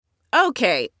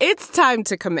Okay, it's time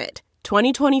to commit.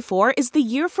 2024 is the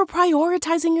year for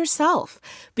prioritizing yourself.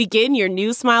 Begin your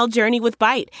new smile journey with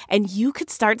Byte, and you could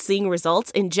start seeing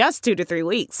results in just 2 to 3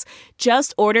 weeks.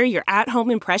 Just order your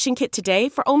at-home impression kit today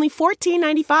for only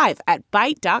 $14.95 at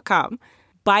Byte.com.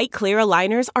 Byte Clear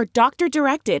aligners are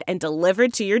doctor-directed and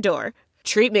delivered to your door.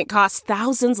 Treatment costs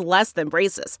thousands less than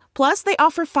braces. Plus, they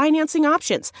offer financing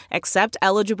options, accept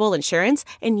eligible insurance,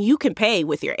 and you can pay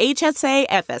with your HSA,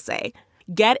 FSA.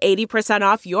 Get 80%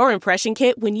 off your impression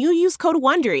kit when you use code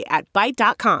WONDERY at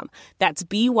Byte.com. That's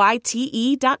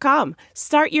BYTE.com.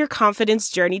 Start your confidence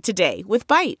journey today with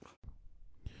Byte.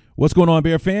 What's going on,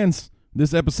 Bear fans?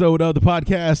 This episode of the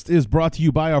podcast is brought to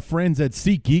you by our friends at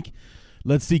SeatGeek.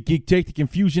 Let SeatGeek take the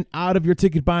confusion out of your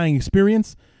ticket buying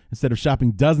experience. Instead of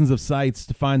shopping dozens of sites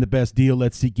to find the best deal,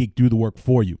 let SeatGeek do the work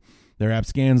for you. Their app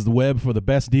scans the web for the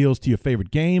best deals to your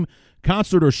favorite game,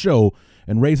 concert, or show,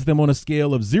 and rates them on a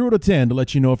scale of 0 to 10 to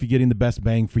let you know if you're getting the best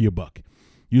bang for your buck.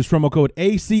 Use promo code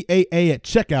ACAA at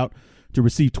checkout to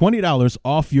receive $20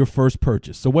 off your first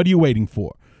purchase. So what are you waiting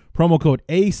for? Promo code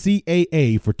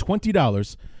ACAA for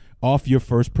 $20 off your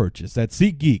first purchase. At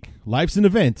SeatGeek, life's an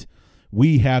event.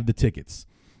 We have the tickets.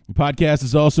 The podcast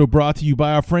is also brought to you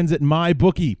by our friends at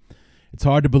MyBookie. It's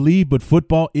hard to believe, but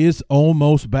football is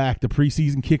almost back. The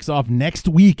preseason kicks off next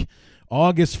week,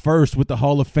 August 1st, with the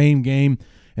Hall of Fame game.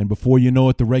 And before you know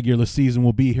it, the regular season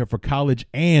will be here for college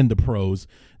and the pros.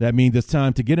 That means it's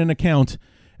time to get an account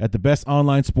at the best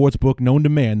online sports book known to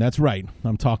man. That's right.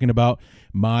 I'm talking about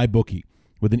MyBookie.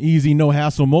 With an easy,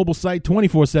 no-hassle mobile site,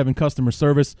 24/7 customer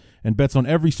service, and bets on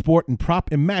every sport and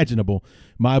prop imaginable,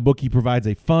 MyBookie provides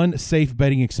a fun, safe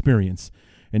betting experience.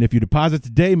 And if you deposit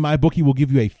today, MyBookie will give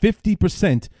you a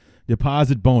 50%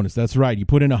 deposit bonus. That's right. You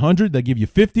put in 100, they give you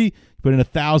 50. You put in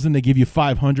 1,000, they give you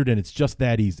 500, and it's just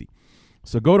that easy.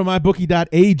 So go to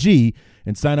mybookie.ag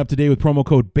and sign up today with promo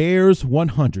code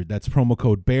BEARS100. That's promo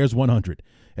code BEARS100.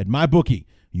 At MyBookie,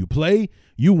 you play,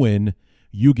 you win,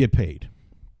 you get paid.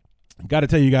 Got to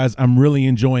tell you guys, I'm really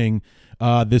enjoying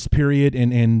this period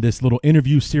and this little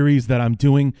interview series that I'm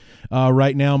doing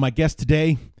right now. My guest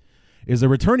today is a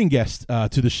returning guest to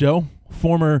the show,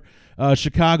 former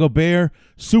Chicago Bear,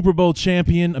 Super Bowl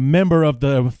champion, a member of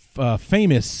the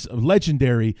famous,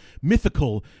 legendary,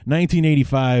 mythical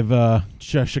 1985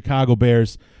 Chicago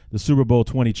Bears, the Super Bowl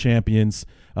 20 champions.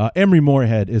 Emery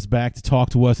Moorehead is back to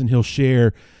talk to us, and he'll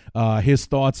share his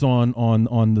thoughts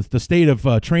on the state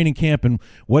of training camp and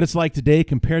what it's like today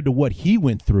compared to what he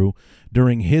went through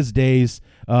during his days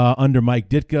under Mike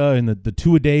Ditka and the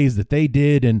two-a-days that they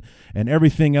did and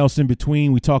everything else in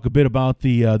between. We talk a bit about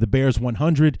the Bears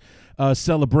 100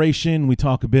 celebration. We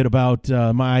talk a bit about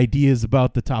my ideas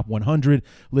about the top 100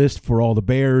 list for all the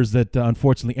Bears that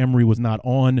unfortunately Emery was not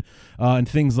on and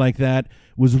things like that.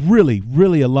 It was really,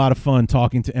 really a lot of fun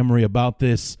talking to Emery about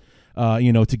this.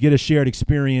 To get a shared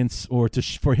experience or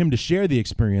for him to share the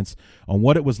experience on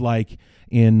what it was like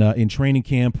in training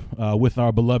camp with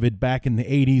our beloved back in the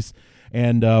 80s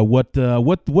and what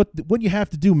you have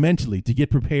to do mentally to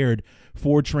get prepared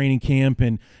for training camp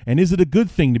and is it a good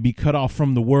thing to be cut off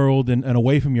from the world and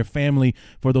away from your family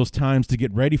for those times to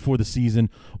get ready for the season,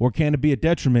 or can it be a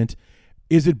detriment?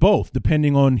 Is it both,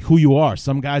 depending on who you are?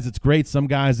 Some guys it's great. Some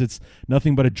guys it's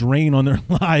nothing but a drain on their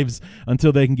lives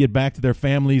until they can get back to their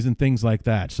families and things like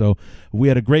that. So we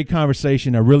had a great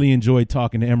conversation. I really enjoyed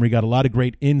talking to Emery. Got a lot of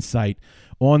great insight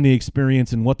on the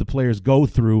experience and what the players go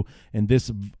through in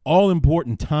this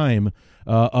all-important time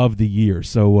of the year.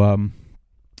 So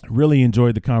really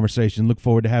enjoyed the conversation. Look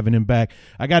forward to having him back.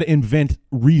 I got to invent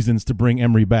reasons to bring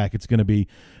Emery back. It's going to be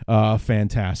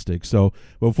fantastic. So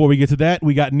before we get to that,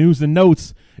 we got news and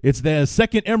notes. It's the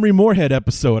second Emery Moorehead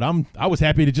episode. I was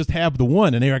happy to just have the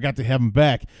one, and there I got to have him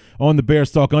back on the Bears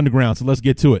Talk Underground. So let's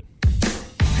get to it.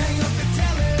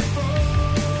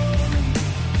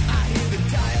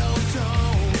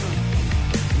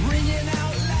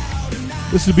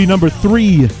 This would be number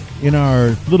 3 in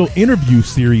our little interview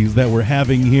series that we're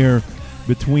having here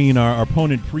between our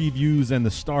opponent previews and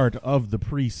the start of the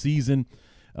preseason.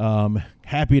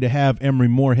 Happy to have Emery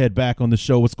Moorehead back on the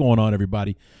show. What's going on,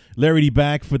 everybody? Larry D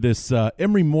back for this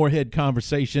Emery Moorehead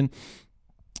conversation,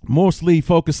 mostly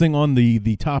focusing on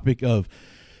the topic of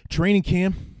training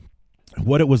camp,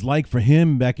 what it was like for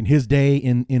him back in his day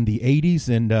in the 80s,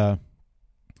 and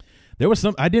there was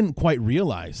some I didn't quite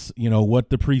realize,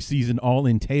 what the preseason all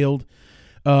entailed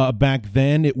back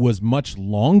then. It was much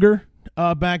longer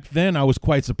back then. I was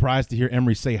quite surprised to hear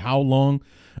Emery say how long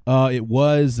it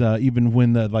was, even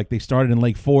when they started in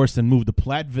Lake Forest and moved to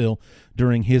Platteville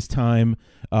during his time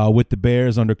with the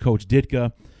Bears under Coach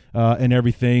Ditka. and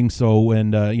everything. So,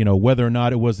 and whether or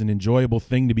not it was an enjoyable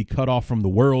thing to be cut off from the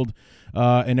world,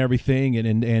 and everything,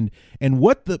 and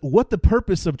what the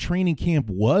purpose of training camp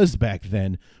was back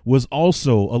then was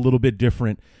also a little bit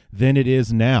different than it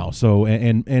is now. So,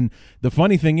 and the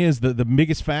funny thing is that the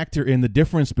biggest factor in the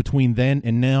difference between then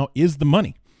and now is the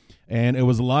money. And it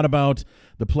was a lot about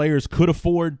the players can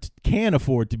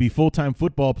afford to be full-time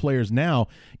football players now.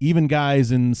 Even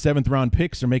guys in 7th-round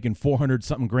picks are making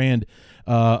 $400-something grand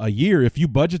a year. If you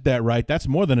budget that right, that's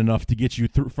more than enough to get you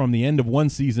through from the end of one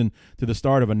season to the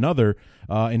start of another,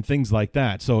 and things like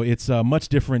that. So it's a much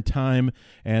different time,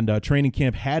 and training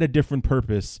camp had a different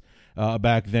purpose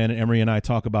back then. Emery and I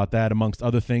talk about that amongst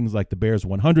other things like the Bears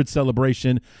 100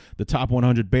 celebration, the top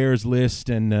 100 Bears list,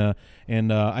 and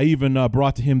I even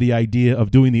brought to him the idea of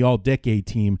doing the all-decade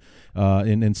team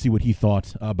and see what he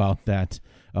thought about that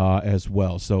as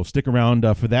well. So stick around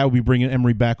for that. We'll be bringing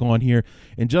Emery back on here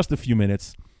in just a few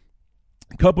minutes.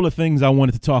 A couple of things I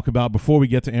wanted to talk about before we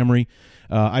get to Emery.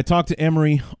 I talked to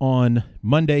Emery on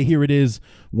Monday. Here it is,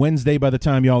 Wednesday by the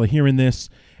time y'all are hearing this,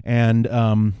 and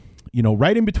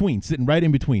sitting right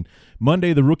in between.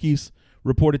 Monday, the rookies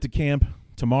reported to camp.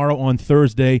 Tomorrow on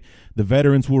Thursday, the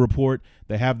veterans will report.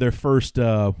 They have their first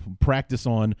practice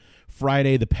on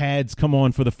Friday. The pads come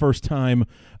on for the first time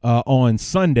on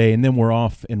Sunday, and then we're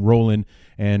off and rolling.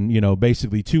 And,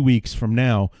 basically 2 weeks from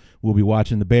now, we'll be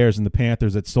watching the Bears and the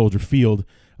Panthers at Soldier Field,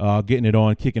 getting it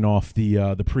on, kicking off the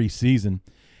preseason.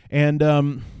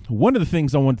 And one of the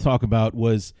things I want to talk about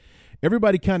was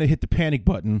everybody kind of hit the panic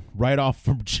button right off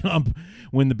from jump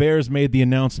when the Bears made the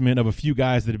announcement of a few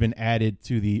guys that have been added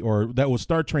to that will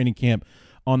start training camp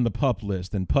on the PUP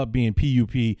list, and PUP being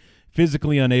PUP,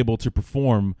 physically unable to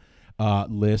perform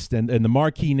list. And the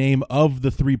marquee name of the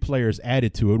 3 players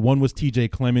added to it, one was TJ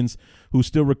Clemens, who's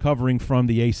still recovering from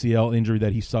the ACL injury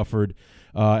that he suffered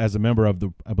as a member of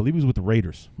I believe he was with the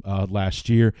Raiders last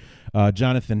year.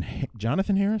 Jonathan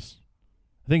Harris?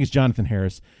 I think it's Jonathan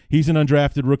Harris. He's an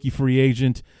undrafted rookie free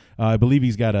agent. I believe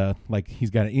he's got a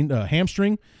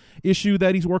hamstring issue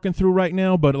that he's working through right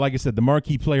now. But like I said, the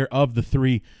marquee player of the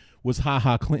 3 was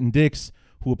Clinton Dix,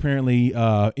 who apparently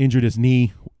injured his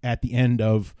knee at the end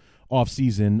of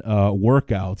off-season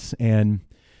workouts. And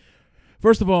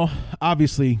first of all,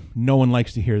 obviously, no one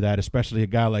likes to hear that, especially a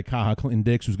guy like Clinton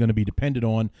Dix, who's going to be depended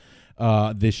on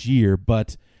this year.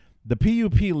 But the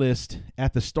PUP list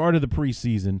at the start of the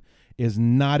preseason is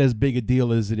not as big a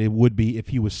deal as it would be if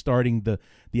he was starting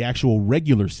the actual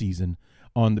regular season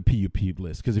on the PUP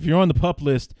list. Because if you're on the PUP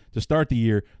list to start the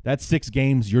year, that's 6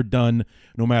 games, you're done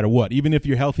no matter what. Even if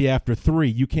you're healthy after 3,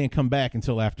 you can't come back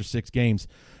until after 6 games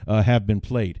have been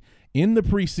played. In the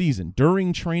preseason,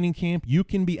 during training camp, you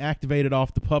can be activated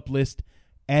off the PUP list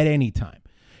at any time.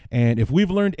 And if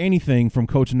we've learned anything from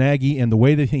Coach Nagy and the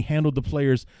way that he handled the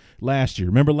players last year,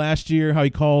 remember last year how he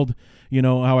called,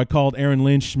 how I called Aaron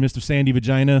Lynch Mr. Sandy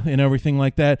Vagina and everything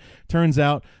like that? Turns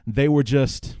out they were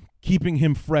just keeping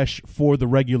him fresh for the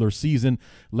regular season,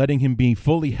 letting him be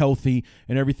fully healthy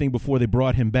and everything before they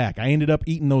brought him back. I ended up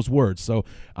eating those words. So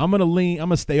I'm going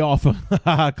to stay off of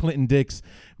Clinton Dix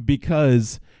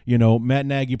because, Matt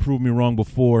Nagy proved me wrong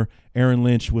before. Aaron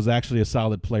Lynch was actually a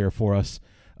solid player for us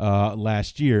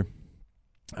last year.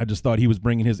 I just thought he was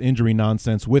bringing his injury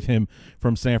nonsense with him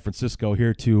from San Francisco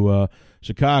here to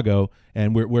Chicago,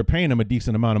 and we're paying him a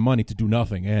decent amount of money to do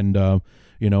nothing. And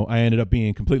I ended up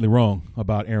being completely wrong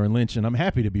about Aaron Lynch, and I'm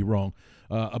happy to be wrong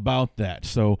about that.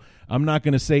 So I'm not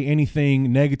going to say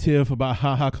anything negative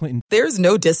about Clinton. There's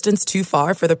no distance too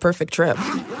far for the perfect trip.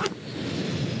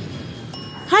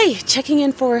 Hi, checking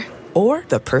in for... Or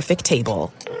the perfect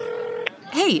table.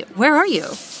 Hey, where are you?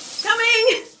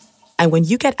 Coming! And when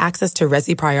you get access to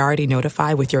Resi Priority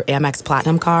Notify with your Amex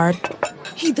Platinum card...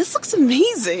 Hey, this looks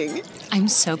amazing. I'm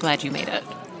so glad you made it.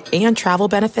 And travel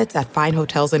benefits at fine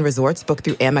hotels and resorts booked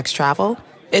through Amex Travel,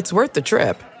 it's worth the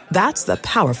trip. That's the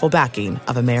powerful backing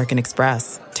of American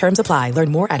Express. Terms apply.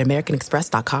 Learn more at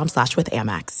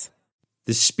americanexpress.com/withAmex.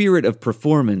 The spirit of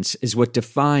performance is what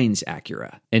defines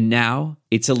Acura. And now,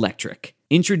 it's electric.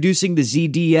 Introducing the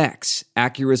ZDX,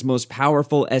 Acura's most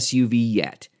powerful SUV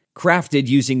yet. Crafted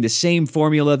using the same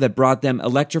formula that brought them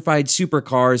electrified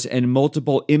supercars and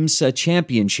multiple IMSA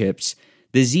championships,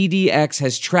 the ZDX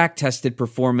has track-tested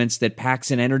performance that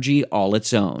packs an energy all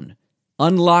its own.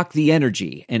 Unlock the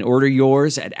energy and order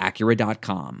yours at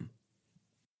Acura.com.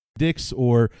 Dix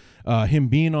or him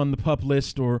being on the PUP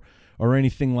list or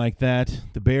anything like that.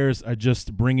 The Bears are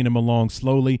just bringing him along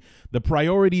slowly. The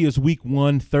priority is week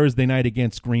 1, Thursday night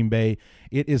against Green Bay.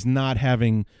 It is not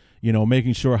having,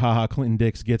 making sure Clinton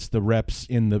Dix gets the reps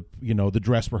in the, the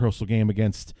dress rehearsal game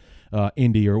against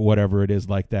Indy or whatever it is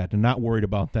like that. They're not worried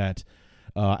about that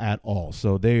at all.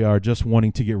 So they are just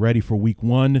wanting to get ready for week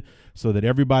 1 so that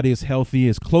everybody is healthy,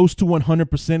 as close to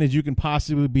 100% as you can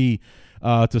possibly be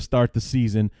to start the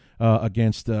season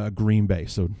against Green Bay.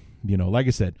 So, like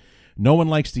I said, no one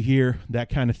likes to hear that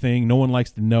kind of thing. No one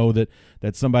likes to know that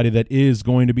somebody that is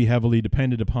going to be heavily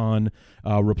dependent upon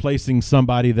replacing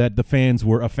somebody that the fans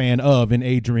were a fan of in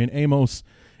Adrian Amos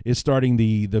is starting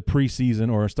the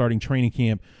preseason or starting training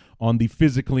camp on the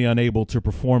physically unable to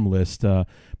perform list.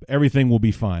 Everything will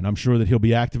be fine. I'm sure that he'll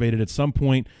be activated at some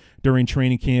point during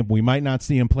training camp. We might not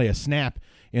see him play a snap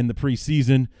in the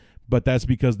preseason, but that's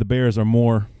because the Bears are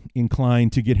more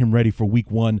inclined to get him ready for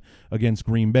week 1 against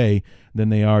Green Bay than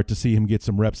they are to see him get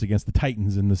some reps against the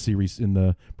Titans in the series, in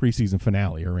the preseason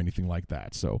finale or anything like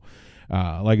that. So,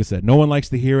 like I said, no one likes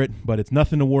to hear it, but it's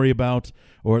nothing to worry about,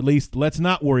 or at least let's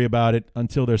not worry about it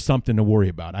until there's something to worry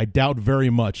about. I doubt very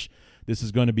much this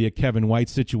is going to be a Kevin White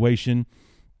situation.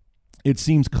 It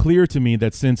seems clear to me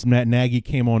that since Matt Nagy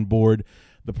came on board,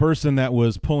 the person that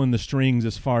was pulling the strings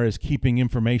as far as keeping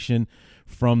information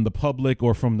from the public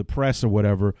or from the press or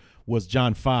whatever was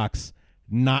John Fox,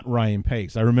 not Ryan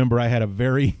Pace. I remember I had a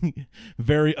very,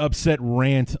 very upset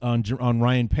rant on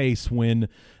Ryan Pace when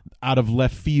out of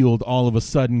left field, all of a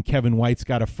sudden Kevin White's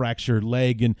got a fractured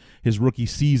leg in his rookie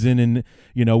season. And,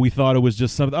 we thought it was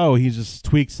just something, he just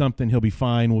tweaked something. He'll be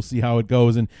fine. We'll see how it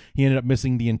goes. And he ended up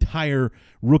missing the entire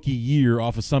rookie year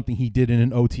off of something he did in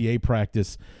an OTA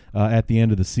practice at the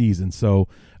end of the season. So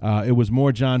it was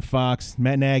more John Fox.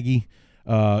 Matt Nagy,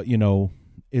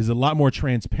 is a lot more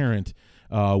transparent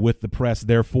with the press,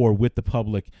 therefore with the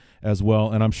public as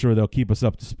well. And I'm sure they'll keep us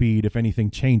up to speed if anything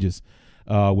changes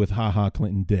with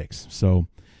Clinton Dix. So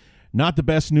not the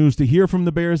best news to hear from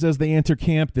the Bears as they enter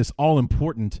camp, this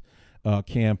all-important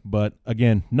camp. But,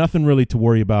 again, nothing really to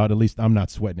worry about. At least I'm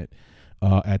not sweating it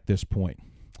at this point.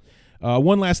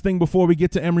 One last thing before we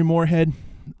get to Emery Moorehead,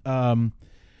 kind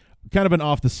of an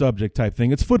off-the-subject type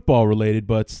thing. It's football-related,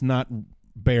 but it's not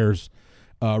Bears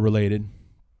related.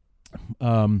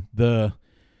 The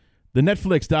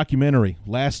Netflix documentary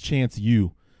Last Chance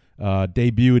U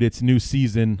debuted its new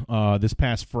season this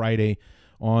past Friday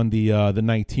on the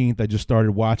 19th. I just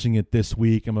started watching it this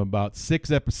week. I'm about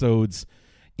 6 episodes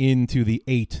into the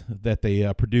 8 that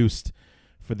they produced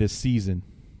for this season.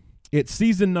 It's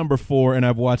season number 4, and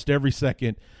I've watched every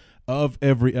second of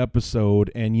every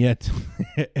episode, and yet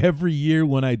every year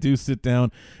when I do sit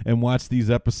down and watch these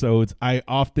episodes, I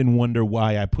often wonder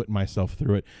why I put myself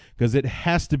through it, because it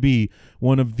has to be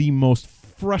one of the most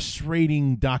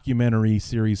frustrating documentary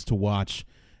series to watch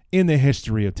in the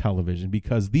history of television,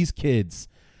 because these kids,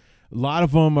 a lot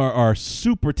of them are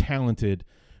super talented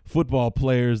football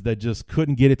players that just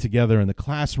couldn't get it together in the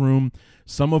classroom.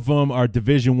 Some of them are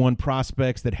Division I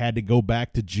prospects that had to go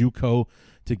back to JUCO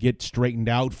to get straightened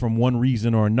out from one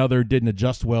reason or another, didn't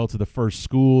adjust well to the first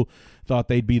school, thought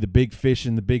they'd be the big fish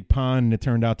in the big pond, and it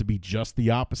turned out to be just the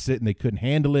opposite, and they couldn't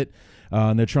handle it,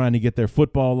 and they're trying to get their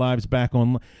football lives back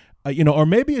on. Or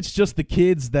maybe it's just the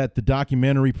kids that the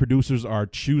documentary producers are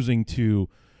choosing to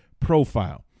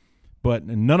profile. But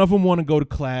none of them want to go to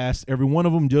class. Every one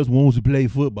of them just wants to play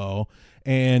football.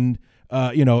 And,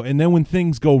 and then when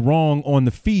things go wrong on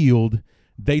the field,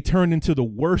 they turn into the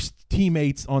worst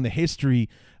teammates in the history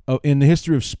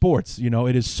of sports.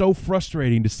 It is so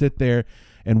frustrating to sit there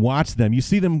and watch them. You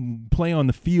see them play on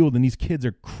the field, and these kids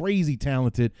are crazy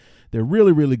talented. They're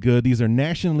really, really good. These are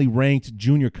nationally ranked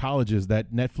junior colleges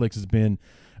that Netflix has been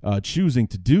choosing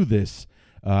to do this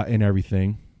and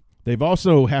everything. They've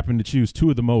also happened to choose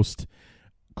 2 of the most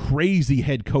crazy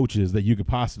head coaches that you could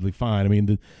possibly find. I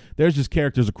mean, there's just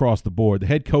characters across the board. The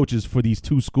head coaches for these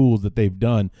 2 schools that they've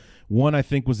done, one I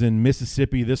think was in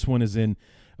Mississippi. This one is in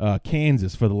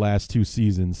Kansas for the last 2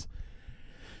 seasons.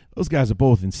 Those guys are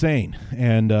both insane,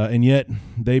 and yet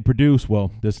they produce,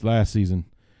 well, this last season,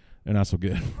 they're not so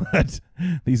good. But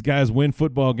these guys win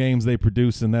football games they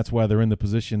produce, and that's why they're in the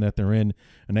position that they're in,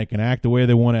 and they can act the way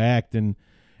they want to act and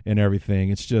everything.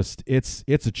 It's just it's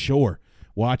a chore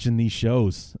watching these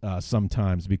shows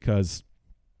sometimes because,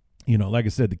 like I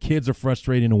said, the kids are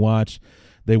frustrating to watch.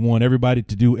 They want everybody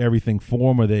to do everything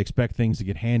for them, or they expect things to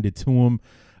get handed to them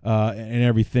and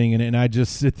everything. And I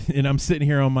just I'm sitting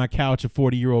here on my couch, a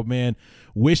 40-year-old man,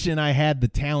 wishing I had the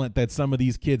talent that some of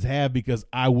these kids have, because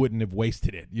I wouldn't have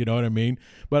wasted it. You know what I mean?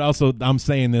 But also, I'm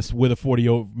saying this with a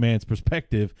 40-year-old man's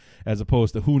perspective, as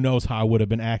opposed to who knows how I would have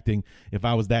been acting if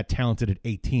I was that talented at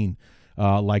 18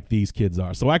 like these kids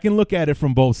are. So I can look at it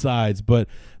from both sides, but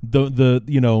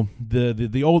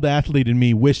the old athlete in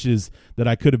me wishes that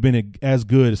I could have been as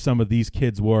good as some of these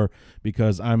kids were,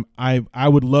 because I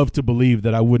would love to believe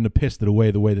that I wouldn't have pissed it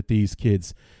away the way that these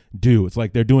kids do. It's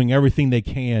like they're doing everything they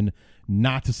can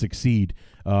not to succeed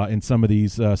in some of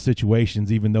these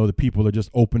situations, even though the people are just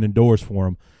opening doors for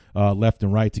them left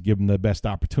and right to give them the best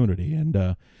opportunity.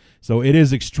 And so it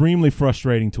is extremely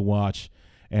frustrating to watch.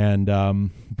 And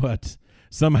but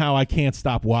somehow I can't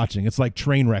stop watching. It's like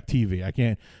train wreck TV.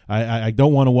 I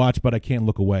don't want to watch, but I can't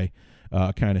look away,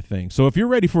 kind of thing. So if you're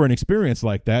ready for an experience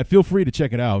like that, feel free to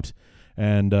check it out,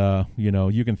 and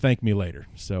you can thank me later.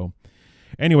 So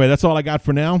anyway, that's all I got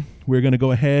for now. We're going to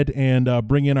go ahead and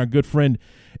bring in our good friend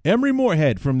Emery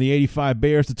Moorehead from the 85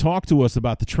 Bears to talk to us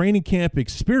about the training camp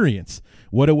experience,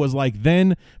 what it was like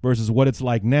then versus what it's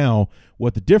like now,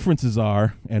 what the differences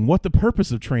are, and what the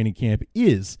purpose of training camp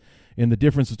is, and the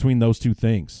difference between those two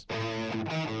things.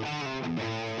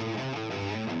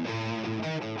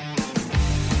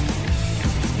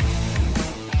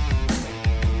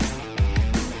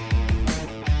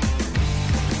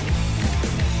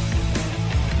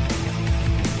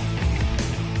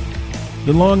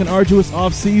 The long and arduous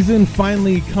offseason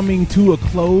finally coming to a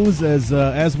close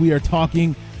as we are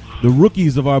talking. The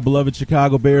rookies of our beloved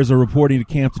Chicago Bears are reporting to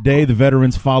camp today. The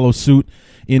veterans follow suit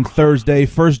in Thursday.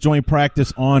 First joint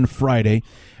practice on Friday.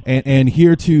 And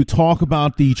here to talk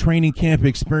about the training camp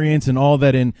experience and all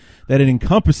that it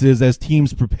encompasses as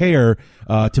teams prepare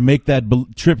to make that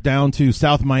trip down to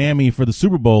South Miami for the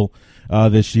Super Bowl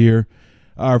this year.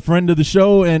 Our friend of the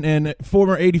show and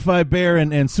former 85 Bear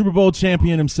and Super Bowl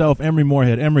champion himself, Emery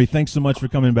Moorehead. Emery, thanks so much for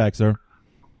coming back, sir.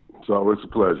 It's always a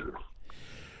pleasure.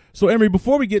 So, Emery,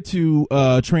 before we get to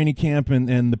training camp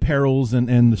and the perils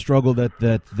and the struggle that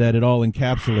it all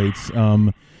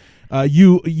encapsulates,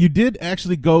 you did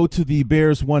actually go to the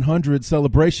Bears 100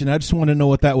 celebration. I just want to know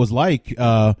what that was like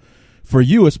for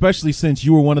you, especially since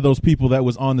you were one of those people that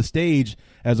was on the stage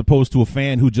as opposed to a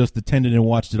fan who just attended and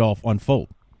watched it all unfold.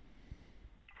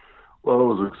 Well,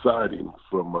 it was exciting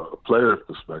from a player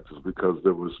perspective because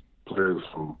there was players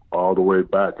from all the way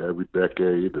back, every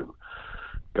decade, and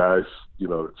guys,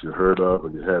 that you heard of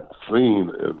and you hadn't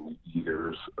seen in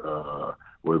years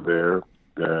were there.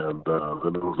 And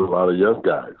then there was a lot of young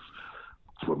guys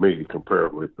for me,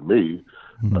 comparably to me,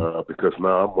 because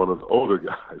now I'm one of the older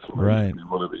guys. Right.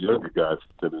 One of the younger guys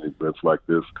attending events like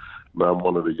this. Now I'm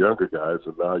one of the younger guys,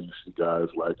 and now you see guys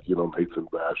like, Nathan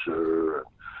Basher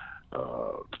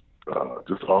and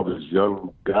just all these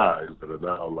young guys that are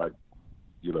now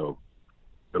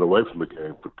been away from the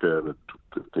game for 10 and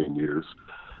 15 years.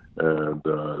 And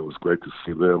it was great to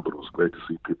see them, but it was great to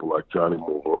see people like Johnny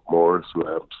Morris, who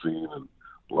I haven't seen in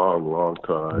a long, long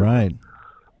time. Right.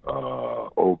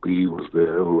 OB was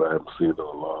there, who I haven't seen in a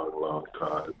long, long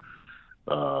time.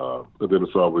 And then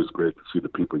it's always great to see the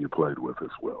people you played with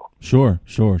as well. Sure.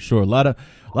 A lot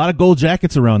of gold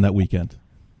jackets around that weekend.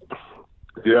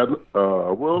 Yeah,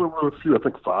 well, there were a few. I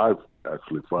think five or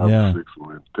six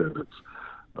were in attendance.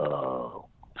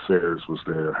 Sayers was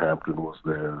there. Hampton was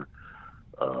there.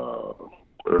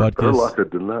 Urlacher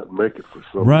did not make it for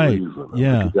some reason. I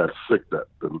think he got sick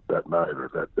that night or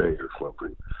that day or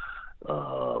something.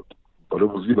 But it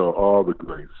was, all the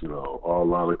greats, a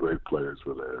lot of great players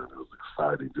were there. And it was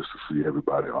exciting just to see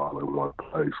everybody all in one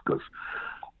place because,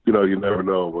 you never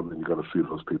know when you're going to see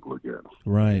those people again.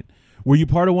 Right. Were you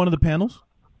part of one of the panels?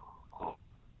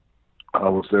 I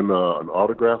was in an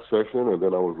autograph session, and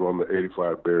then I was on the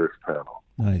 85 Bears panel,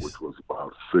 which was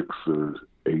about 6 or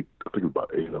 8. I think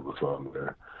about 8 of us on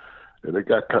there. And it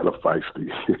got kind of feisty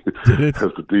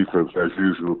as the defense, as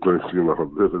usual, thinks,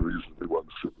 they're the reason they won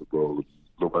the Super Bowl.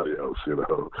 Nobody else,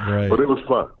 Right. But it was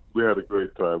fun. We had a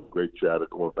great time, great chat,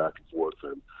 going back and forth,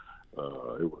 and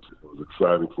it was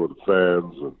exciting for the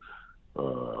fans. And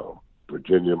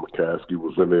Virginia McCaskey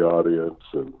was in the audience,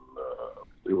 and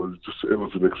it was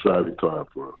an exciting time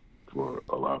for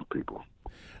a lot of people.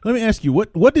 Let me ask you,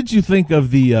 what did you think of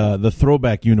the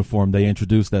throwback uniform they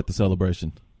introduced at the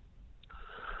celebration?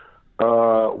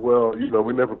 Well,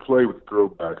 we never played with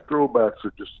throwbacks. Throwbacks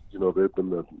are just, they've been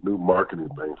the new marketing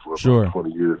thing for about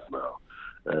 20 years now.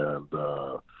 And,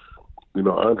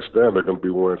 I understand they're going to be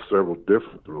wearing several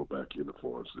different throwback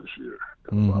uniforms this year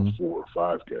in about 4 or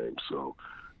 5 games. So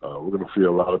we're going to see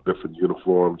a lot of different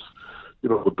uniforms.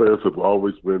 The Bears have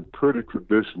always been pretty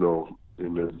traditional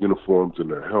in their uniforms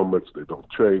and their helmets. They don't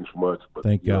change much, but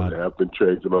Thank God. They have been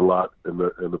changing a lot in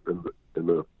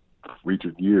the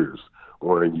recent years,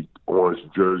 wearing orange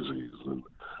jerseys and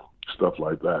stuff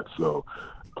like that. So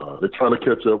they're trying to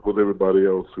catch up with everybody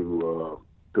else who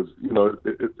because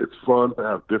it's fun to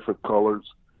have different colors,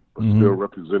 but still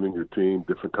representing your team,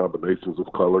 different combinations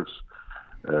of colors,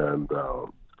 and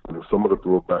some of the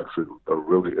throwbacks are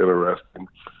really interesting.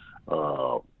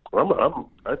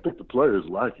 I think the players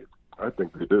like it. I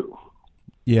think they do.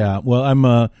 Yeah, well, I'm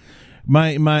my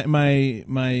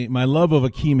love of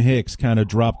Akeem Hicks kind of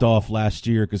dropped off last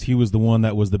year because he was the one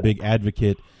that was the big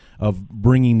advocate of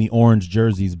bringing the orange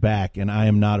jerseys back, and I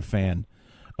am not a fan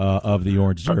of the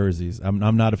orange jerseys.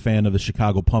 I'm not a fan of the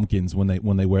Chicago Pumpkins when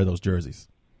they wear those jerseys.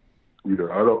 Yeah,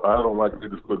 I don't like they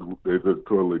look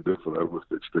totally different. I wish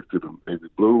they'd stick to the navy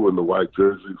blue and the white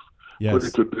jerseys. Yes.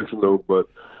 Pretty traditional, but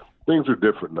things are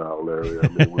different now, Larry. I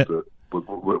mean,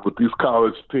 with these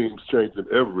college teams changing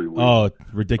every week. Oh,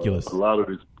 ridiculous! A lot of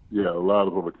them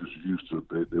are just used to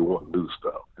it. They want new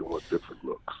stuff. They want different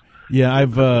looks. Yeah,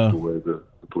 I've the way the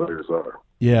players are.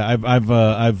 Yeah,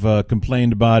 I've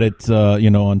complained about it,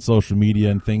 on social media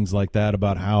and things like that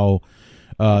about how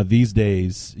these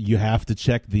days you have to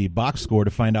check the box score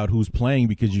to find out who's playing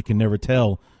because you can never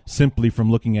tell simply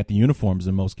from looking at the uniforms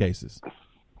in most cases.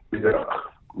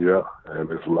 Yeah, and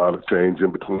there's a lot of change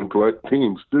in between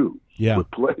teams too. Yeah. With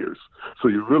players, so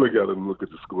you really got to look at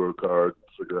the scorecard,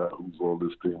 figure out who's on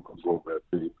this team, who's on that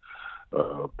team.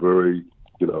 Very,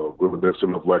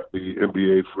 reminiscent of like the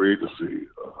NBA free agency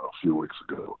a few weeks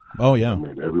ago. Oh yeah, I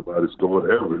mean everybody's going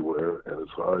everywhere, and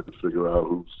it's hard to figure out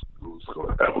who's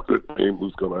going to have a good team,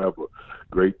 who's going to have a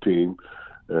great team.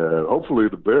 And hopefully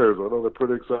the Bears, I know they're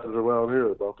pretty excited around here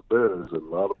about the Bears, and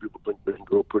a lot of people think they can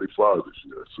go pretty far this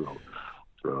year. So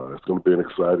it's going to be an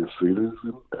exciting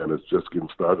season, and it's just getting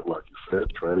started. Like you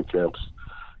said, training camps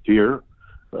here.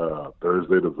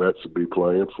 Thursday the vets will be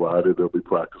playing. Friday they'll be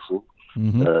practicing.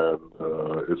 Mm-hmm. And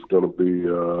it's going to be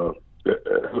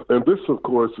and this, of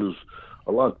course, is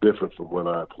a lot different from when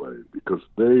I played because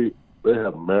they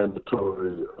have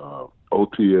mandatory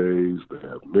OTAs, they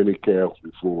have mini camps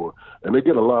before, and they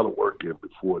get a lot of work in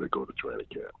before they go to training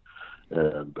camp.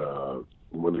 And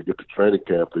when they get to training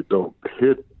camp, they don't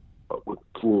hit with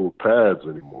full pads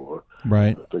anymore.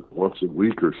 Right. I think once a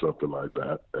week or something like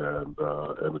that. And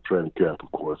the training camp,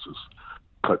 of course, is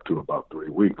cut to about 3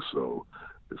 weeks. So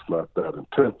it's not that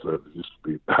intense as it used to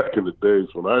be back in the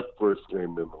days when I first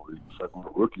came in the league, second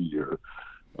rookie year.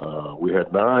 We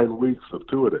had 9 weeks of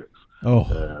two-a-days. Oh.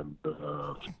 And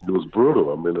it was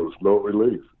brutal. I mean, there was no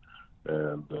relief.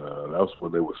 And that was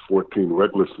when there was 14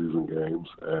 regular season games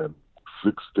and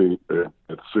 6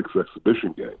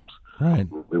 exhibition games. Right.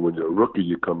 And when you're a rookie,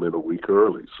 you come in a week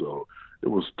early. So it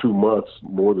was 2 months,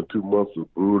 more than 2 months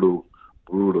of brutal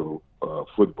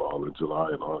football in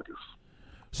July and August.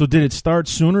 So did it start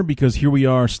sooner? Because here we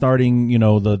are starting,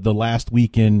 the last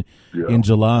week in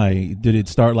July. Did it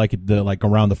start like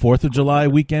around the 4th of July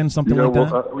weekend, something like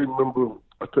that?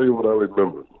 I'll tell you what I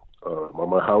remember. On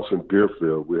my house in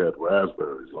Deerfield, we had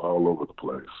raspberries all over the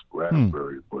place,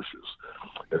 raspberry bushes.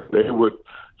 And they would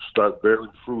start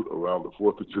bearing fruit around the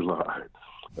 4th of July.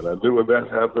 And I knew when that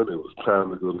happened, it was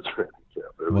time to go to training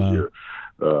camp every year.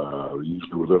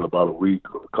 Usually within about a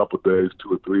week, or a couple of days,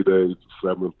 2 or 3 days, the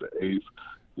 7th, the 8th,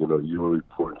 you were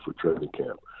reporting for training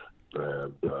camp.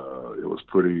 And it was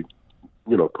pretty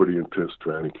intense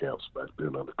training camps back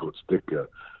then under Coach Ditka.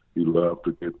 He loved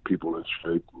to get people in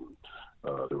shape. And,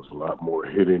 there was a lot more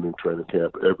hitting in training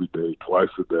camp every day, twice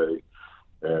a day.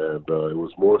 And it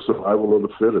was more survival of the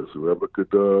fittest. Whoever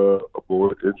could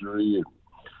avoid injury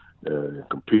and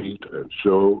compete and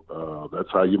show,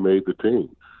 that's how you made the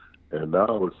team. And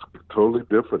now it's totally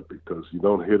different because you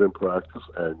don't hit in practice,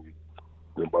 and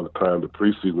by the time the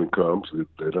preseason comes,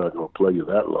 they're not going to play you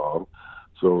that long.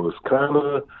 So it's kind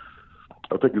of,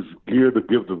 I think it's geared to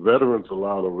give the veterans a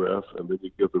lot of rest, and then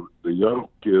you give the young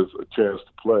kids a chance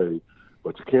to play.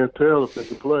 But you can't tell if they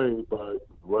can play by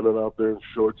running out there in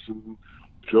shorts and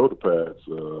shoulder pads.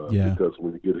 Because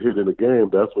when you get hit in a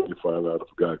game, that's when you find out if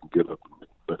a guy can get up and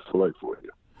next play for you.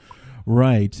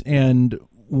 Right. And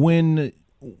when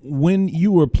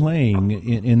you were playing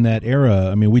in that era,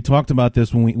 I mean, we talked about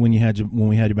this when we had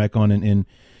you back on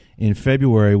in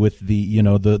February with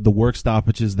the work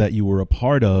stoppages that you were a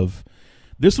part of.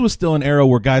 This was still an era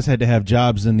where guys had to have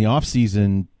jobs in the off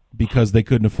season because they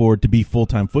couldn't afford to be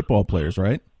full-time football players,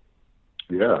 right?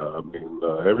 Yeah, I mean,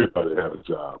 everybody had a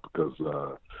job because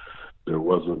there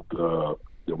wasn't a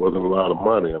lot of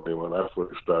money. I mean, when I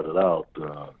first started out,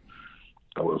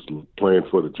 I was playing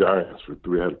for the Giants had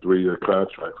a 3-year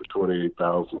contract for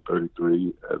 $28,000,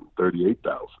 $33,000, and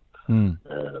 $38,000.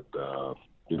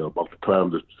 And about the time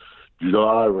that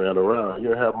July ran around, you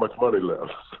didn't have much money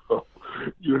left, so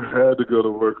you had to go to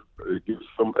work and get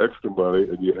some extra money,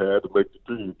 and you had to make the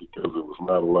team because there was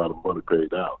not a lot of money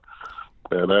paid out.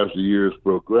 And as the years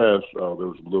progressed, there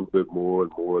was a little bit more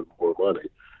and more and more money.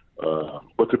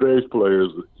 But today's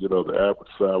players, the average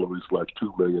salary is like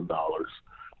 $2 million.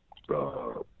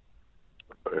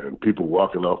 And people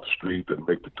walking off the street that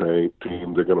make the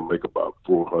team, they're going to make about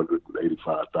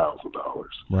 $485,000.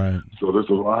 Right. So there's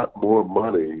a lot more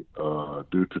money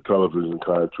due to television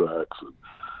contracts and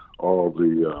all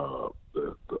the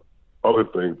other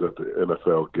things that the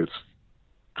NFL gets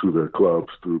to their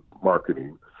clubs through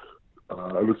marketing.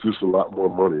 And it's just a lot more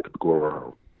money to go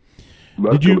around. And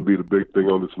that's going to be the big thing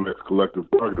on this next collective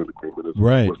bargaining agreement. Is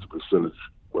right. what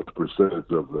the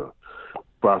percentage of the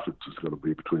profits is going to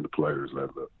be between the players and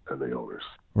the owners.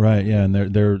 Right. Yeah, and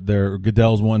they're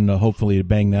Goodell's wanting to hopefully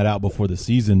bang that out before the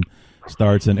season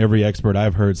starts. And every expert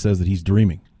I've heard says that he's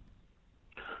dreaming.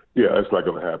 Yeah, it's not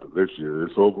going to happen this year.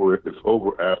 It's over. It's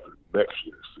over after next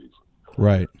year's season.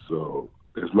 Right. So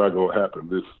it's not going to happen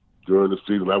during the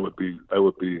season. I would be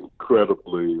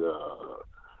incredibly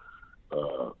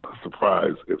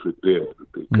surprised if it did,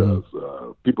 because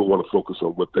people want to focus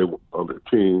on what they want on their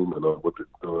team and on what they're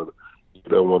doing. You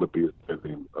don't want to be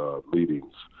attending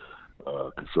meetings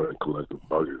concerning collective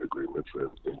bargaining agreements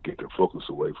and get their focus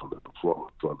away from the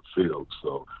performance on the field.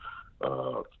 So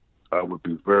I would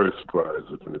be very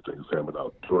surprised if anything is hammered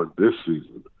out during this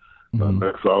season.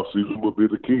 Next off season will be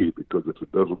the key, because if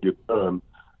it doesn't get done,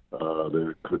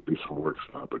 there could be some work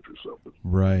stoppage or something.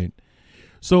 Right.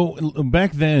 So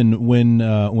back then, when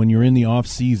you're in the off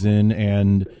season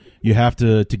and you have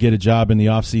to get a job in the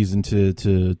off season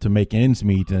to make ends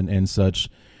meet and such,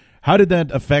 how did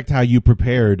that affect how you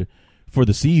prepared for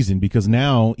the season? Because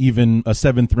now even a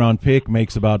 7th round pick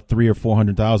makes about $300,000 or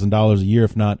 $400,000 a year,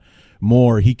 if not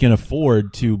more. He can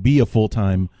afford to be a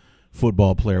full-time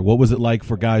football player. What was it like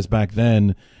for guys back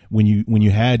then when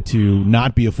you had to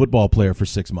not be a football player for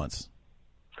 6 months?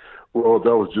 Well,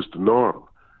 that was just the norm.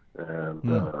 And,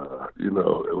 it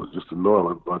was just the norm.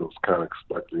 Everybody was kind of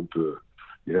expecting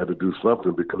you had to do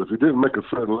something, because if you didn't make a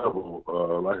certain level,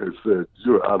 like I said,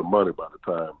 you were out of money by the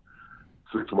time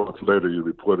 6 months later you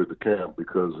reported to camp,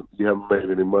 because you haven't made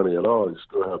any money at all. You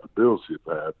still have the bills you've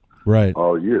had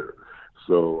all year.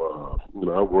 So,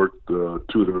 I worked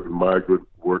tutoring migrant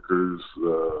workers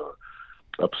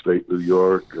upstate New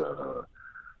York. I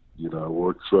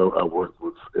worked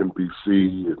with NBC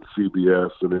and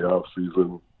CBS in the off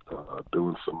season,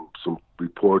 doing some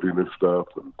reporting and stuff,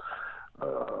 and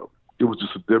it was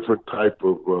just a different type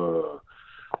of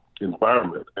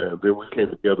environment. And then we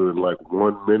came together in like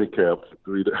one mini camp for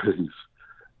 3 days,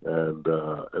 and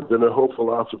then the whole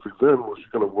philosophy then was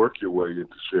you're going to work your way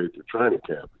into shape to training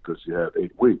camp, because you had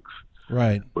 8 weeks.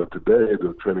 Right. But today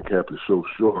the training camp is so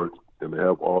short, and they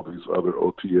have all these other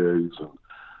OTAs and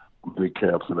mini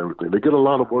camps and everything. They get a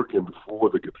lot of work in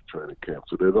before they get to training camp,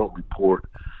 so they don't report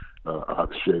out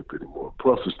of shape anymore.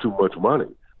 Plus, it's too much money.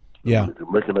 Yeah. If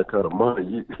you're making that kind of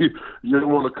money, you don't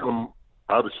want to come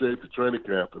out of shape to training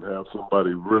camp and have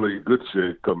somebody really in good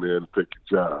shape come in and take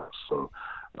your job. So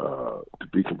to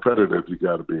be competitive, you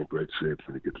got to be in great shape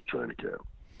when you get to training camp.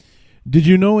 Did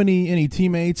you know any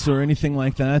teammates or anything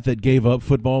like that gave up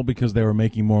football because they were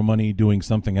making more money doing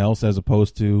something else as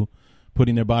opposed to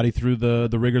putting their body through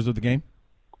the rigors of the game?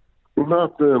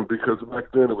 Not then, because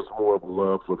back then it was more of a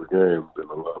love for the game than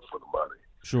a love for the money.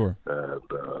 Sure. And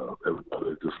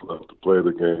everybody just loved to play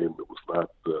the game. It was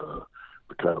not the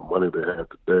kind of money they had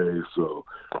today. So,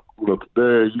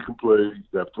 today you can play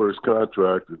that first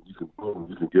contract and you can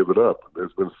give it up.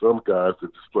 There's been some guys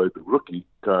that just played the rookie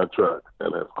contract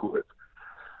and have quit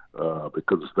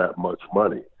because it's that much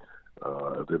money.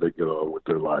 Then they get on with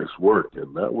their life's work,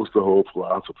 and that was the whole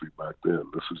philosophy back then.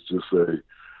 This is just a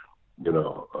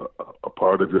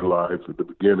part of your life at the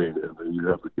beginning, and then you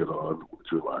have to get on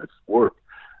with your life's work.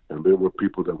 And there were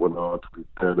people that went on to be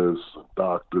dentists and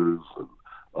doctors and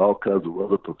all kinds of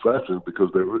other professions, because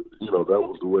they were, that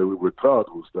was the way we were taught,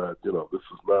 was that, this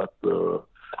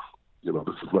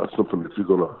is not something that you're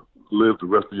going to live the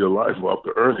rest of your life off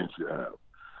the earnings you have.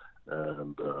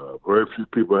 And very few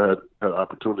people had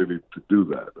opportunity to do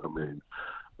that. I mean,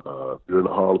 you're in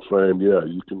the Hall of Fame,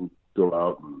 you can go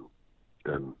out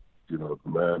and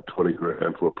demand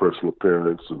 $20,000 for a personal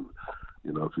appearance, and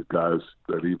if you guys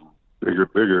that even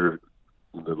bigger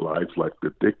in their lives, like the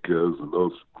Dickas and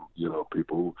those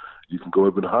people, you can go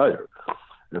even higher.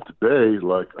 And today,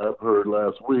 like I've heard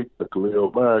last week, that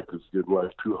Khalil Mack is getting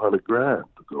like $200,000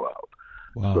 to go out.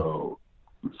 Wow. So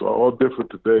it's all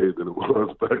different today than it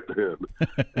was back then,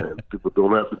 and people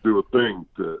don't have to do a thing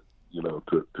to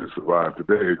survive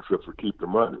today except for keep the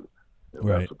money. And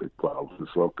right. That's a big problem for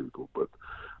some people. But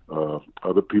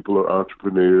other people are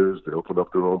entrepreneurs. They open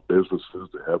up their own businesses.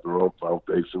 They have their own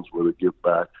foundations where they give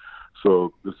back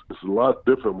So it's a lot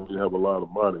different when you have a lot of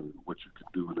money, what you can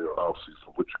do in your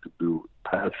offseason, what you can do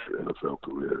past your NFL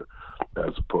career,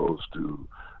 as opposed to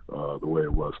the way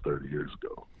it was 30 years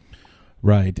ago.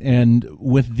 Right, and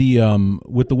with the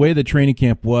way the training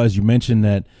camp was, you mentioned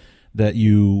that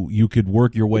you could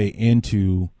work your way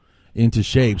into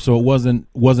shape, so it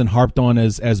wasn't harped on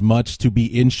as much to be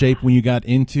in shape when you got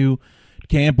into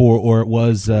camp, or it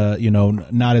was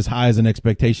not as high as an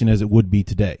expectation as it would be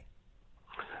today.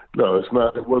 No, it's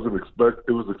not. It wasn't expected.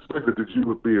 It was expected that you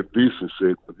would be in decent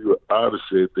shape. If you were out of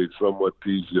shape, they'd somewhat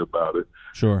tease you about it.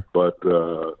 Sure. But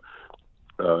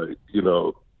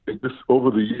just over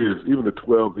the years, even the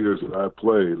 12 years that I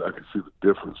played, I could see the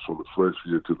difference from the first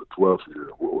year to the 12th year,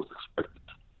 what was expected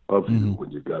of you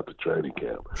when you got to training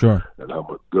camp. Sure. And how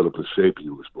much good of a shape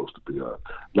you were supposed to be on.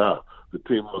 Now, the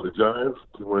team on the Giants,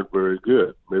 we weren't very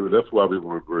good. Maybe that's why we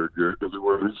weren't very good, because we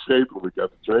weren't in shape when we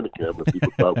got to training camp, and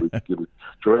people thought we could get in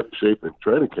shape in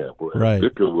training camp. Right.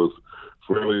 Dicker was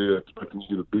fairly expecting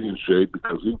you to be in shape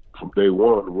because from day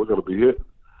one, we're going to be hitting.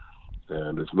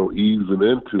 And there's no easing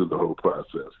into the whole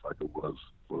process like it was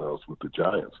when I was with the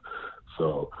Giants.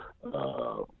 So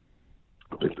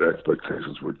I think the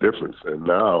expectations were different. And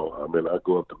now, I mean, I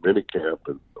go up to minicamp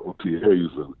and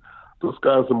OTAs, and those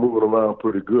guys are moving around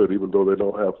pretty good, even though they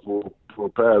don't have full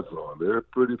pads on. They're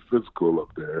pretty physical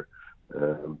up there,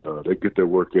 and they get their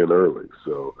work in early.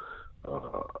 So,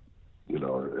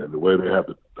 and the way they have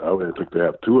I don't even think they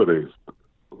have two of these,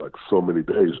 like so many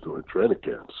days during training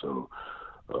camp. So,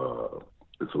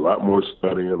 it's a lot more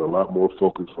studying, a lot more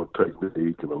focus on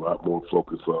technique, and a lot more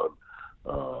focus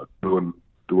on doing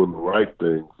the right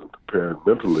things and preparing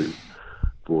mentally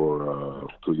for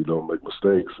so you don't make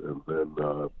mistakes. And then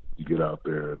you get out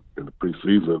there in the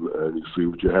preseason and you see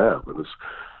what you have. And it's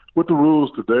with the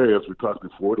rules today, as we talked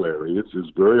before, Larry, it's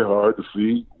very hard to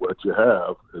see what you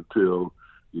have until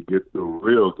you get the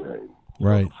real game,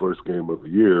 right? The first game of the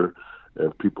year,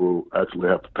 and people actually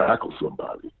have to tackle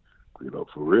somebody.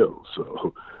 For real.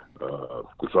 So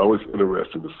it's always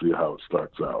interesting to see how it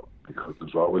starts out, because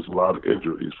there's always a lot of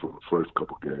injuries from the first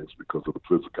couple games because of the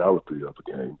physicality of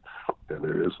the game, and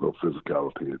there is no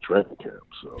physicality in training camp.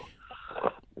 So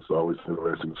it's always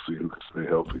interesting to see who can stay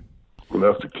healthy. And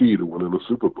that's the key to winning the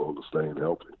Super Bowl, to staying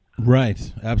healthy.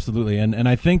 Right, absolutely. And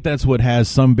I think that's what has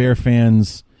some Bear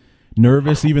fans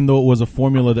nervous, even though it was a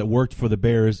formula that worked for the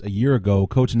Bears a year ago.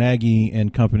 Coach Nagy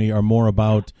and company are more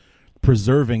about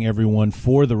preserving everyone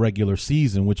for the regular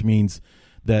season, which means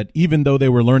that even though they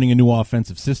were learning a new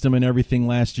offensive system and everything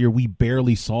last year, we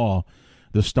barely saw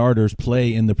the starters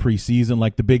play in the preseason.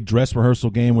 Like the big dress rehearsal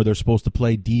game where they're supposed to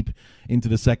play deep into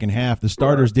the second half, the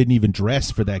starters didn't even dress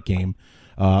for that game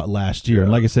last year.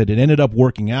 And like I said, it ended up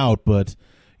working out, but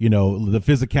the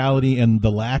physicality and the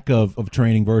lack of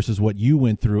training versus what you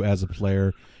went through as a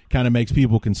player kind of makes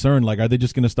people concerned. Like, are they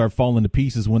just going to start falling to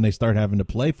pieces when they start having to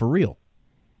play for real?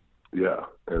 Yeah,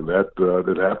 and that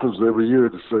happens every year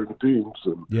to certain teams.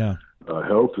 And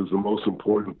health is the most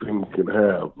important thing you can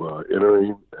have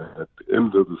entering at the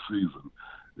end of the season.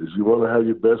 Is you want to have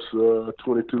your best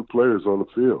 22 players on the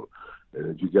field,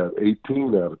 and if you got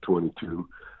 18 out of 22,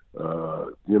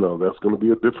 that's going to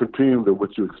be a different team than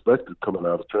what you expected coming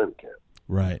out of training camp.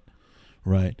 Right.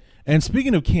 And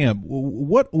speaking of camp,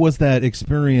 what was that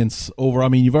experience over? I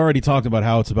mean, you've already talked about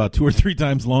how it's about 2 or 3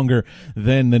 times longer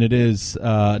than it is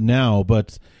now,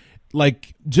 but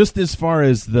like just as far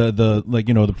as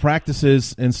the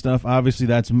practices and stuff, obviously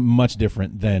that's much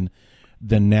different than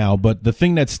now. But the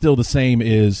thing that's still the same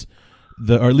is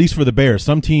or at least for the Bears,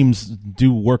 some teams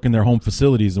do work in their home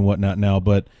facilities and whatnot now,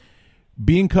 but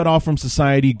being cut off from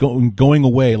society, going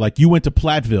away, like you went to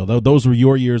Platteville. Those were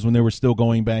your years when they were still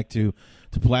going back to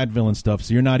Platteville and stuff.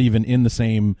 So you're not even in the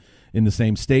same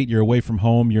state. You're away from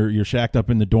home. You're shacked up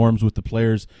in the dorms with the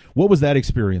players. What was that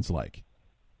experience like?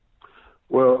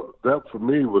 Well, that for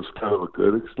me was kind of a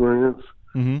good experience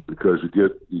because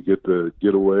you get to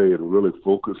get away and really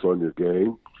focus on your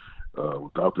game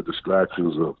without the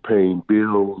distractions of paying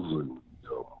bills and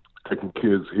taking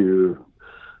kids here,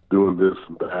 doing this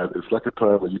and that. It's like a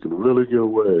time where you can really get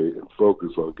away and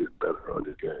focus on getting better on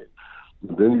your game.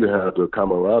 And then you have the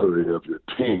camaraderie of your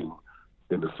team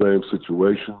in the same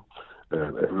situation,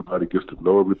 and everybody gets to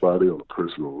know everybody on a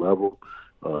personal level.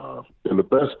 And the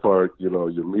best part,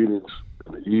 your meetings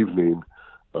in the evening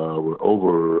were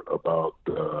over about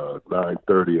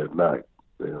 9:30 at night.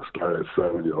 They started at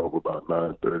 7, you're over about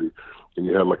 9:30, and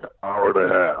you had like an hour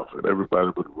and a half, and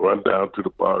everybody would run down to the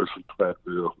bars in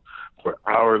Platteville for an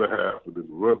hour and a half and then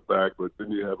run back. But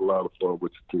then you had a lot of fun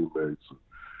with your teammates.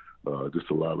 Just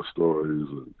a lot of stories.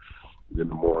 And in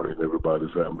the morning,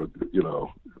 everybody's having it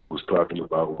was talking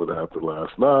about what happened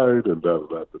last night and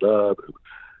da-da-da-da-da. And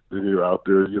then you're out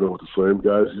there, with the same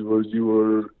guys you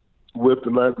were with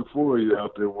the night before. You're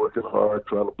out there working hard,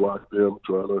 trying to block them,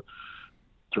 trying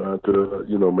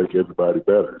to make everybody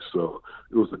better. So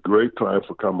it was a great time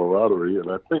for camaraderie,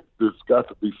 and I think there's got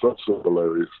to be some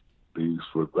similarities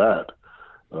for that,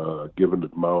 given the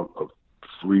amount of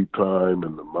free time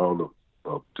and the amount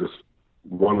of just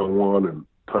one-on-one and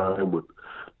time with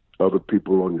other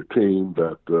people on your team.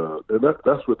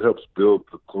 That's what helps build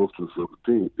the closeness of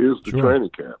the team is the training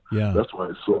camp. Yeah. That's why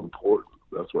it's so important.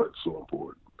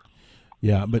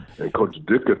 Yeah, and Coach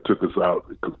Ditka took us out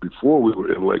because before we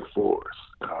were in Lake Forest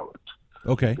College.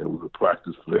 Okay. And we would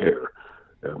practice there.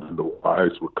 And the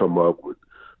wives would come up with,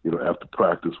 after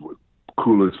practice with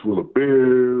coolers full of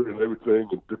beer and everything.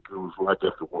 And Ditka was like,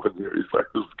 after 1 year, he's like,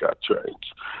 this got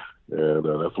changed. And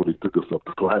that's when he took us up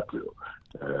to Platteville.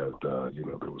 And,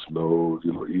 there was no,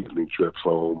 evening trips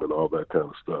home and all that kind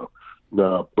of stuff.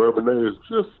 Now, Bourbonnais is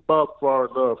just about far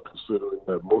enough considering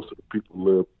that most of the people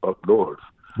live up north.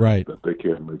 Right. That they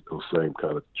can't make those same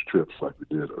kind of trips like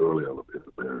we did early on in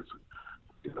the Bears.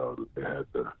 They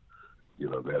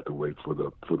had to wait for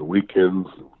the weekends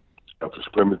and after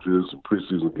scrimmages and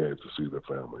preseason games to see their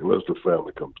family, unless the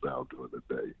family comes down during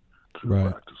the day to the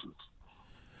practices.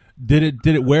 Did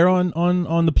it wear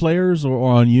on the players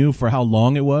or on you for how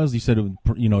long it was? You said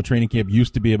training camp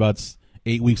used to be about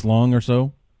 8 weeks long or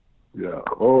so. Yeah,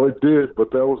 it did,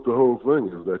 but that was the whole thing,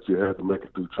 is that you had to make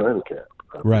it through training camp.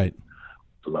 Right.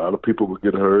 A lot of people would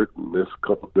get hurt and miss a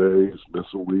couple of days, miss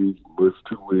a week, miss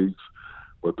 2 weeks.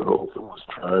 But the whole thing was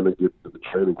trying to get to the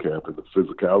training camp and the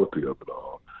physicality of it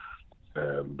all.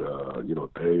 And,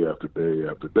 day after day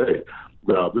after day.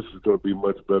 Now, this is going to be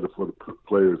much better for the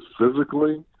players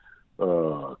physically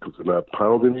because they're not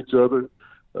pounding each other.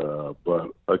 But,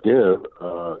 again,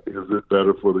 is it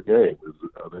better for the game?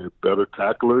 Are they better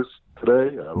tacklers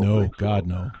today? I don't think so. God,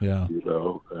 no. Yeah.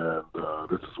 And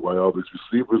this is why all these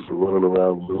receivers are running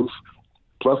around loose.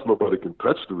 Plus, nobody can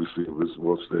touch the receivers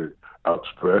once they're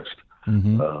outstretched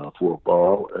for a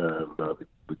ball. And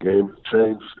the game has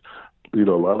changed. A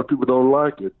lot of people don't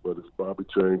like it, but it's probably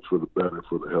changed for the better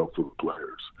for the health of the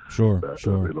players. Sure.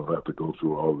 They don't have to go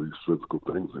through all these physical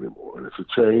things anymore. And it's a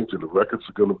change, and the records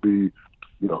are going to be,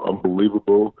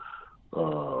 unbelievable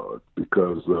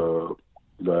because,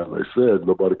 as I said,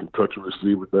 nobody can touch a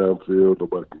receiver downfield.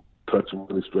 Nobody can touch him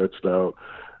when he's stretched out.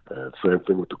 And same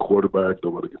thing with the quarterback.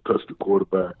 Nobody can touch the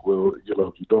quarterback. Well, if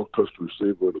you don't touch the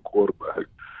receiver or the quarterback,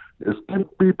 it can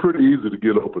be pretty easy to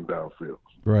get open downfield.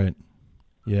 Right.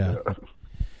 Yeah.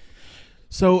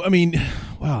 So,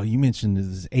 wow, you mentioned this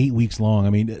is 8 weeks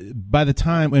long. By the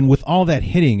time, and with all that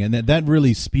hitting, and that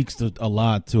really speaks to a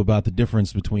lot about the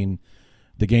difference between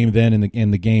the game then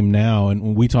and the game now.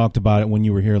 And we talked about it when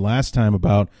you were here last time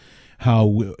about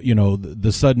how,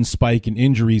 the sudden spike in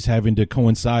injuries having to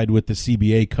coincide with the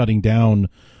CBA cutting down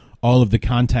all of the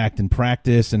contact in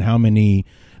practice and how many,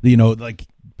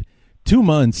 2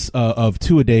 months of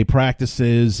 2-a-day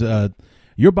practices.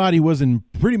 Your body was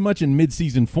pretty much in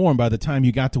mid-season form by the time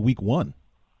you got to week 1.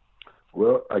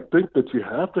 Well, I think that you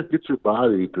have to get your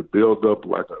body to build up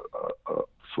like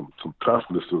some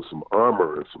toughness and some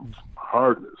armor and some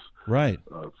hardness, right,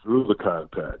 through the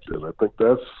contact. And I think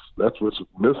that's what's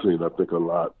missing. I think a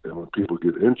lot, and when people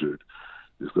get injured,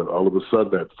 is that all of a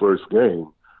sudden that first game,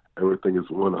 everything is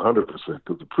 100%.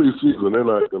 Because the preseason, they're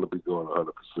not going to be going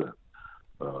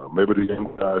 100%. Maybe the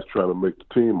young guys trying to make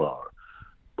the team are.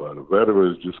 But a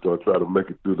veteran is just going to try to make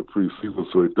it through the preseason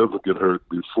so he doesn't get hurt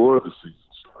before the season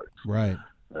starts. Right.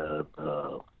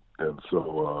 And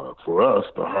so for us,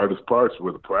 the hardest parts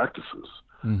were the practices.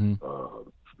 Mm-hmm.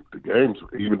 The games,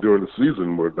 even during the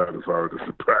season, were not as hard as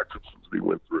the practices we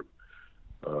went through.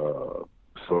 So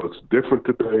it's different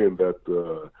today in that,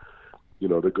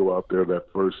 they go out there that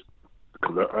first –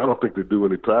 because I don't think they do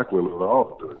any tackling at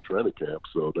all during training camp.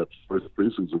 So that first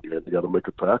preseason game, you got to make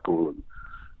a tackle and –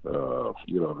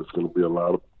 there's going to be a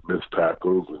lot of missed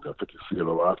tackles, and I think you see it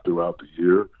a lot throughout the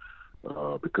year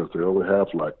because they only have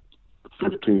like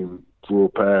 15 full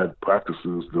pad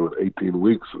practices during 18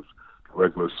 weeks of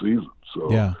regular season.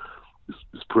 So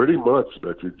it's pretty much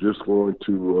that you're just going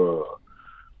to,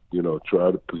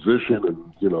 try to position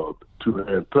and,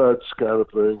 two-hand touch kind of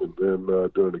thing, and then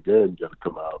during the game you got to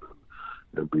come out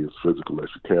and be as physical as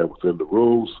you can within the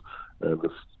rules, and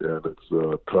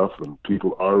it's tough, and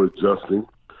people are adjusting.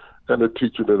 And they're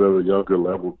teaching it at a younger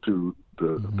level to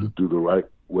do the right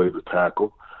way to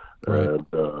tackle. Right. And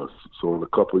so in a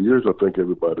couple of years, I think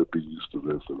everybody will be used to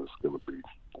this, and it's going to be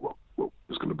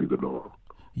it's going to be the norm.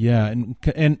 Yeah,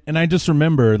 and I just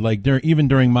remember, like, even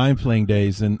during my playing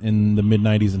days in the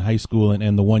mid-'90s in high school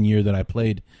and the 1 year that I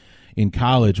played in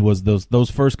college, was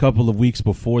those first couple of weeks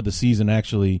before the season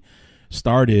actually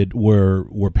started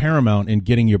were paramount in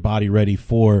getting your body ready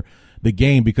for the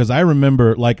game. Because I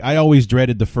remember, like, I always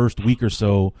dreaded the first week or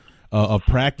so of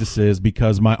practices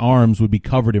because my arms would be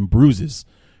covered in bruises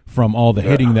from all the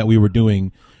hitting that we were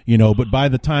doing. But by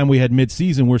the time we had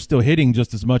midseason, we're still hitting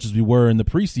just as much as we were in the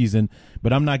preseason,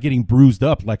 but I'm not getting bruised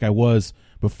up like I was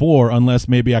before, unless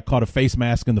maybe I caught a face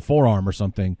mask in the forearm or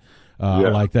something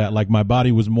like that. Like, my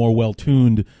body was more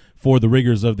well-tuned for the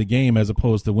rigors of the game as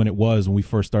opposed to when we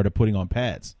first started putting on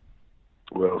pads.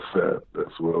 Well said.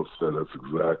 That's well said. That's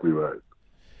exactly right.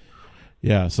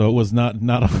 Yeah, so it was not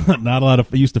a lot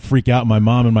of. I used to freak out my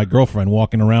mom and my girlfriend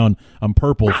walking around. I'm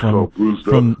purple from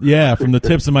the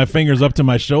tips of my fingers up to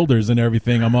my shoulders and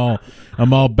everything. I'm all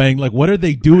banged. Like, what are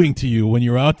they doing to you when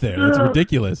you're out there? It's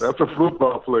ridiculous. That's a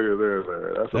football player there,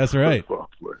 man. That's right. Football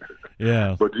player.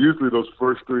 Yeah. But usually those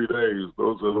first 3 days,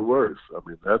 those are the worst. I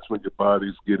mean, that's when your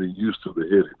body's getting used to the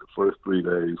hitting. The first 3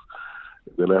 days,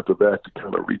 and then after that, you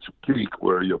kind of reach a peak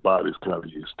where your body's kind of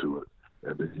used to it.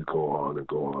 And then you go on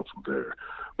from there.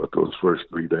 But those first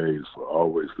 3 days are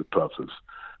always the toughest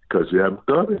because you haven't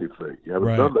done anything. You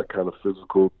haven't done that kind of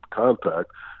physical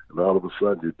contact, and all of a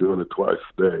sudden you're doing it twice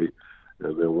a day.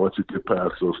 And then once you get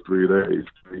past those 3 days,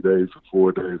 3 days or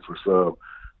 4 days for some,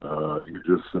 you're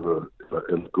just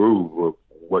in a groove of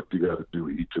what you got to do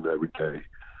each and every day.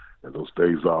 And those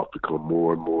days off become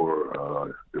more and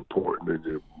more important, and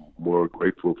you're more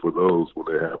grateful for those when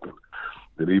they happen.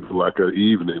 And even like an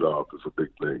evening off is a big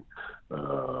thing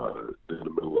in the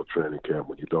middle of training camp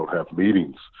when you don't have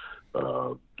meetings.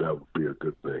 That would be a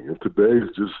good thing. And today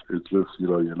it's just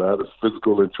you're not as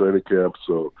physical in training camp.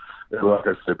 So, and like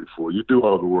I said before, you do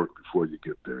all the work before you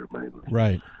get there, mainly.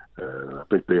 Right. And I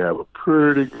think they have a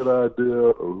pretty good idea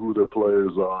of who their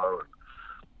players are. And,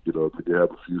 they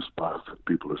have a few spots that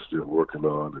people are still working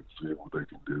on and seeing what they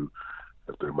can do,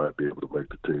 if they might be able to make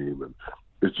the team. And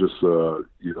it's just,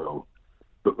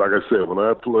 but like I said, when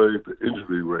I played, the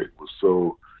injury rate was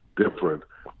so different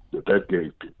that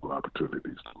gave people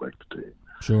opportunities to make the team.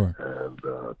 Sure. And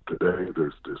today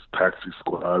there's taxi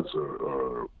squads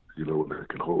or when they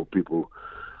can hold people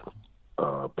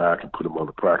back and put them on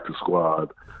the practice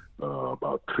squad,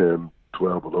 about 10,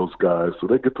 12 of those guys. So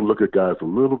they get to look at guys a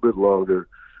little bit longer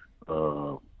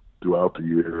throughout the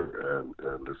year,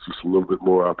 and it's just a little bit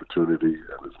more opportunity.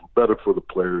 And it's better for the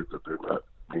players that they're not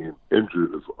being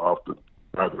injured as often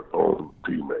by their own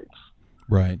teammates.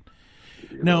 Right.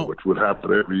 Now, which would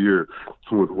happen every year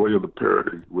when William the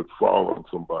Parody would fall on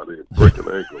somebody and break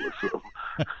an ankle or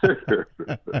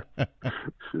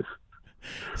something.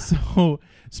 So,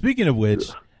 speaking of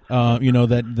which,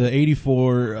 that the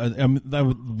 84,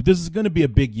 this is going to be a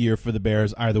big year for the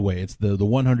Bears either way. It's the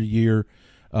 100-year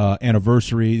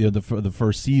anniversary, the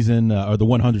first season, or the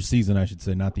 100th season, I should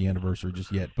say, not the anniversary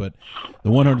just yet, but the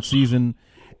 100th season.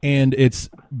 And it's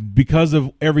because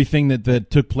of everything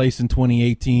that took place in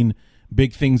 2018,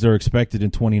 big things are expected in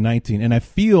 2019. And I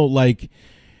feel like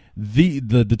the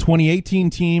 2018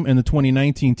 team and the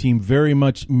 2019 team very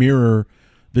much mirror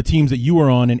the teams that you were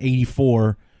on in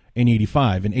 84 and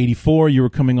 85. In 84, you were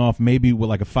coming off maybe with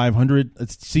like a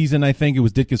 500 season, I think. It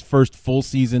was Ditka's first full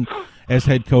season as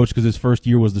head coach because his first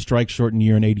year was the strike-shortened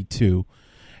year in 82.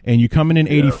 And you come in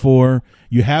 84,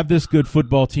 you have this good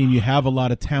football team, you have a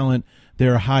lot of talent.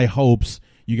 There are high hopes.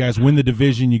 You guys win the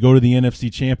division. You go to the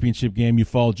NFC Championship game. You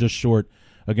fall just short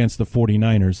against the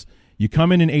 49ers. You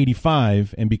come in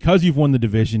 85, and because you've won the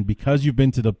division, because you've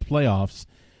been to the playoffs,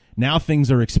 now things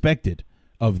are expected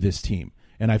of this team.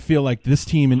 And I feel like this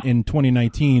team in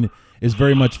 2019 is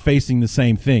very much facing the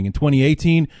same thing. In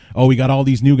 2018, we got all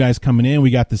these new guys coming in.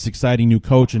 We got this exciting new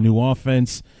coach, a new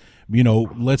offense.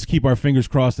 Let's keep our fingers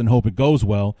crossed and hope it goes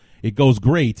well. It goes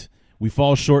great. We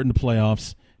fall short in the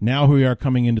playoffs. Now we are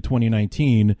coming into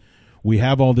 2019. We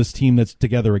have all this team that's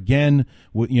together again.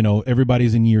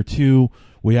 Everybody's in year 2.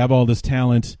 We have all this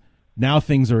talent. Now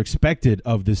things are expected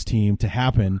of this team to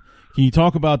happen. Can you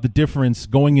talk about the difference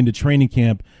going into training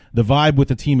camp, the vibe with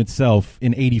the team itself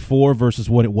in 84 versus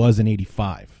what it was in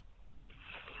 85?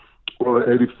 Well,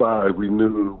 in 85, we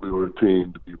knew we were a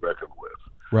team to be reckoned with.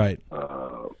 Right.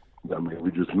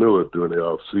 We just knew it during the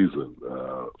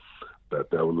offseason. That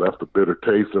left a bitter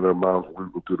taste in our mouth when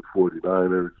we went to the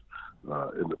 49ers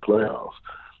in the playoffs.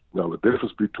 Now, the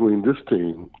difference between this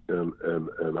team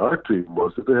and our team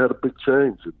was that they had a big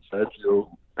change. And Fangio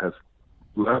has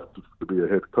left to be a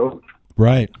head coach.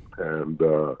 Right. And,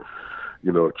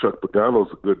 Chuck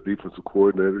Pagano's a good defensive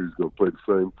coordinator. He's going to play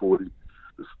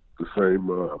the same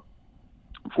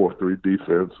 4-3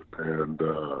 defense, and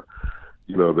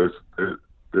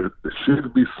it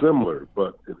should be similar.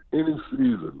 But in any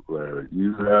season, Larry,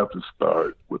 you have to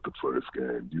start with the first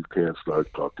game. You can't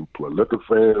start talking play. Let the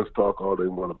fans talk all they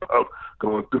want about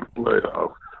going to the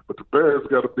playoffs, but the Bears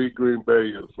got to beat Green Bay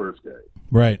in the first game.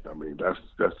 Right. I mean, that's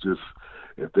just,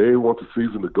 if they want the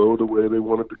season to go the way they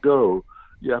want it to go,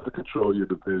 you have to control your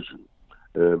division.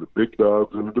 And the big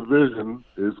dogs in the division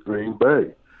is Green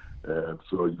Bay. And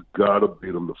so you got to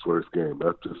beat them the first game.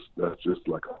 That's just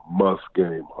like a must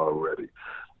game already.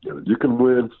 You can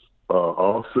win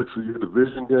all 6 of your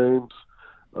division games.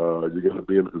 You're going to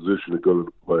be in a position to go to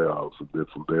the playoffs, and then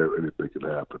from there anything can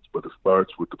happen. But it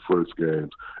starts with the first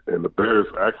games, and the Bears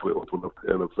actually open up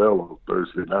the NFL on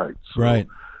Thursday night. So, right.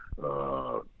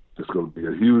 It's going to be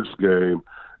a huge game,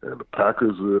 and the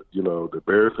Packers, the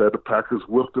Bears had the Packers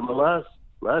whooped in the last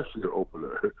year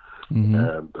opener,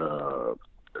 and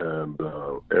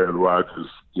Aaron Rodgers,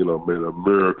 made a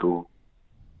miracle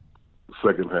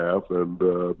second half, and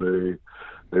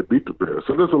they beat the Bears.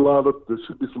 So there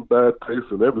should be some bad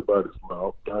taste in everybody's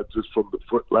mouth, not just from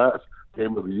the last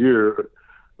game of the year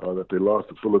that they lost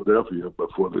to Philadelphia,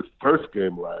 but for this first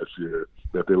game last year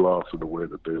that they lost in the way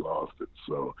that they lost it.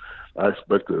 So I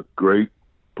expect a great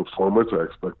performance. I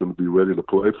expect them to be ready to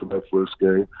play for that first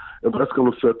game, and that's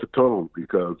going to set the tone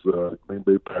because Green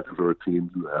Bay Packers are a team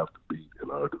you have to beat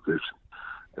in our division.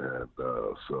 And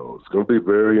so it's going to be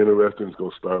very interesting. It's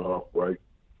going to start off right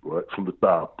from the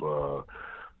top.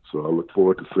 So I look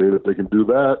forward to seeing if they can do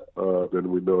that.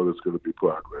 Then we know there's going to be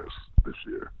progress this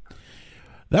year.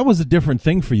 That was a different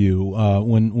thing for you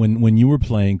when you were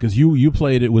playing, because you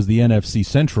played, it was the NFC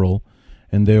Central,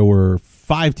 and there were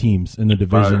 5 teams in the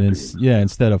division,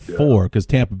 instead of 4, because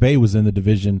Tampa Bay was in the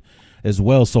division as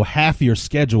well. So half your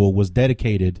schedule was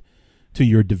dedicated to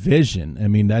your division. I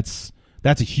mean, that's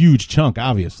a huge chunk,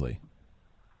 obviously.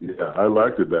 Yeah, I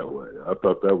liked it that way. I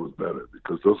thought that was better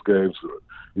because those games are,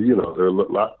 they're a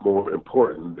lot more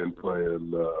important than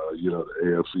playing, the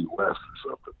AFC West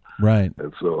or something. Right.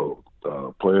 And so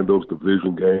playing those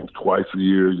division games twice a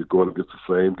year, you're going against the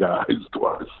same guys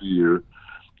twice a year.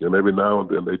 And every now and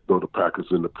then they throw the Packers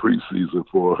in the preseason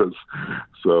for us.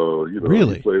 So,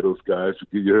 really? You play those guys.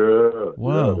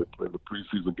 Wow. They play the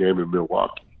preseason game in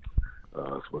Milwaukee.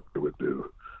 That's what they would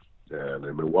do. And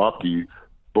in Milwaukee,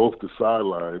 both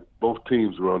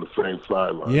teams were on the same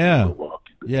sideline. Yeah. In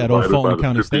Milwaukee. Yeah, at Old Fulton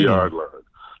County Stadium. Line.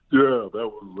 Yeah, that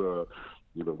was,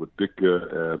 with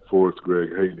Ditka and Forrest Gregg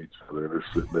hating each other, and they're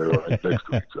sitting there right next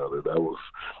to each other. That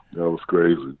was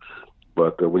crazy.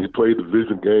 But when you play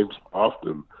division games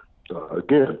often,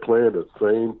 again, playing the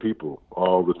same people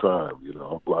all the time.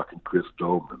 I'm blocking Chris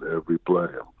Doman every play.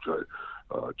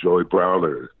 Joey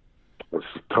Browner, a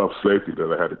tough safety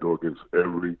that I had to go against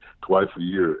twice a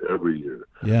year, every year.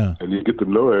 Yeah. And you get to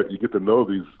know it. You get to know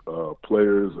these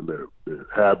players and their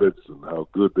habits and how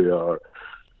good they are.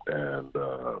 And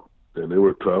they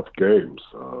were tough games.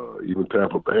 Even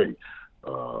Tampa Bay,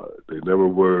 they never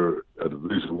were a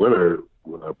division winner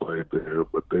when I played there,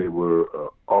 but they were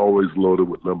always loaded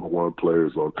with number 1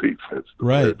 players on defense.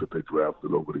 Right. That they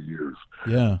drafted over the years.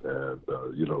 Yeah. And,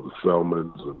 the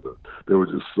Selmans, and there were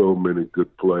just so many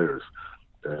good players.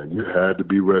 And you had to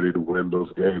be ready to win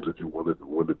those games if you wanted to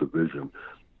win the division.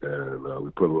 And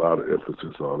we put a lot of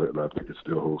emphasis on it, and I think it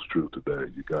still holds true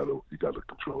today. You got to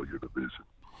control your division.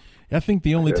 I think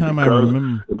the only time I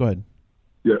remember – go ahead.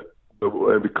 Yeah,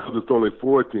 and because it's only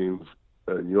 4 teams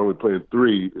and you're only playing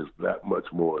 3, is that much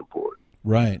more important.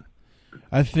 Right.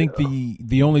 I think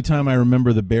the only time I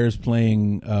remember the Bears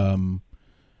playing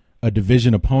a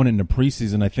division opponent in the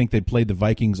preseason, I think they played the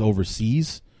Vikings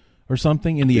overseas or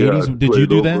something in the 80s. Did you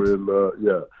do that?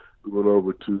 We went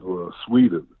over to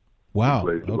Sweden. Wow.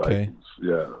 Played the Okay. Vikings.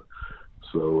 Yeah.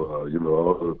 So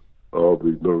all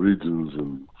the Norwegians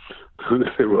and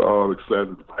they were all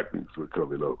excited the Vikings were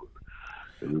coming over.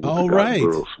 And we went to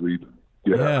Gothenburg, Sweden.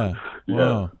 Yeah.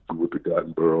 Wow. We went to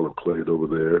Gothenburg and played over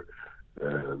there.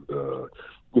 And,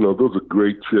 those are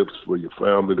great trips for your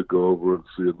family to go over and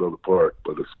see another park,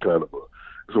 but it's kind of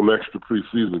it's an extra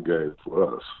preseason game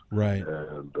for us. Right.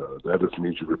 And that just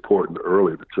means you're reporting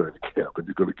early to training camp, and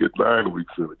you're going to get 9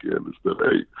 weeks in again instead of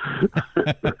 8.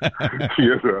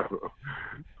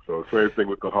 So same thing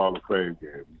with the Hall of Fame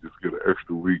game. You just get an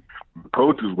extra week. The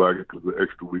coaches like it because the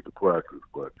extra week of practice,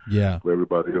 but for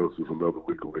everybody else, it's another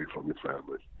week away from your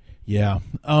family. Yeah.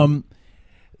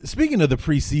 Speaking of the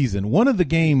preseason, one of the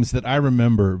games that I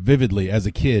remember vividly as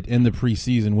a kid in the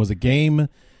preseason was a game,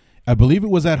 I believe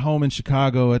it was at home in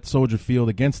Chicago at Soldier Field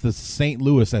against the St.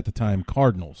 Louis at the time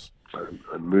Cardinals.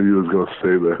 I knew you was going to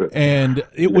say that. And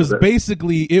it was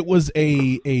basically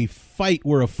a fight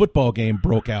where a football game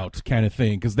broke out kind of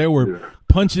thing, because there were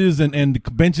punches and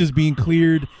benches being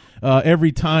cleared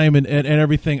every time and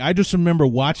everything. I just remember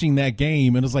watching that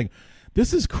game, and it's like,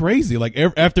 this is crazy. Like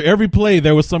after every play,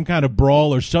 there was some kind of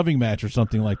brawl or shoving match or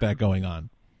something like that going on.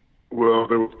 Well,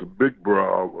 there was the big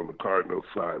brawl on the Cardinals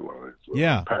sidelines.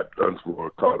 Pat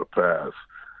Dunsmore caught a pass.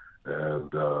 And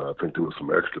I think there was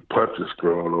some extra punches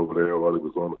thrown over there while he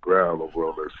was on the ground over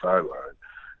on their sideline.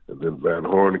 And then Van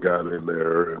Horn got in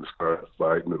there and started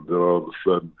fighting. And then all of a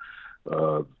sudden,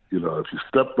 if you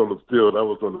stepped on the field, I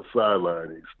was on the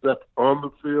sideline. You stepped on the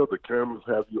field, the cameras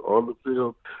have you on the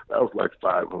field. That was like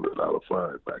 $500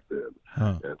 fine back then.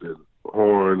 Huh. And then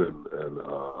Horn and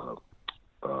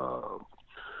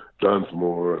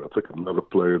Dunsmore, and I think another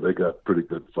player, they got pretty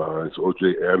good fines. O.J.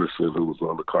 Anderson, who was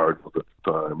on the Cardinals at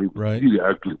the time, he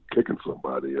actually kicking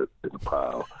somebody in the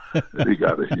pile, and he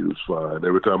got a huge fine.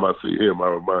 Every time I see him, I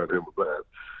remind him of that.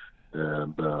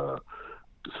 And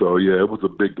it was a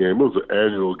big game. It was an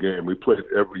annual game. We played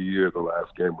every year. The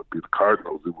last game would be the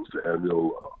Cardinals. It was the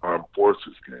annual Armed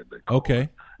Forces game. They called it.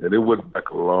 And it went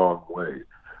back a long way.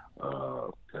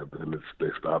 And then they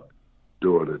stopped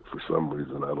doing it for some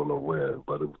reason. I don't know when,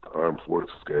 but it was the Armed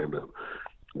Forces game that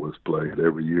was played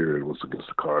every year. It was against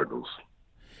the Cardinals.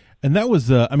 And that was,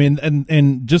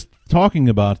 and just talking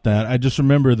about that, I just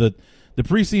remember that the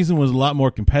preseason was a lot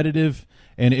more competitive,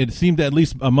 and it seemed, at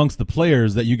least amongst the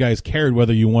players, that you guys cared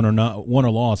whether you won or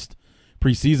lost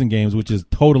preseason games, which is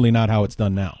totally not how it's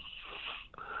done now.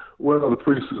 Well, the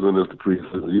preseason is the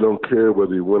preseason. You don't care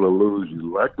whether you win or lose.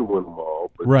 You like to win them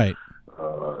all, but right.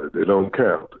 They don't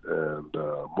count. And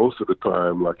most of the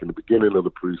time, like in the beginning of the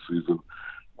preseason,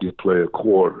 you play a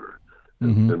quarter.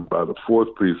 And then by the fourth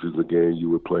preseason game,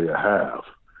 you would play a half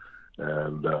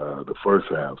and the first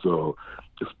half. So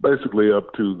it's basically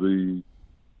up to the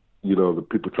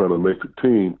people trying to make the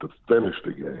team to finish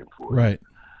the game for right.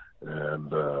 it. And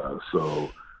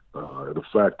the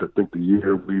fact, I think the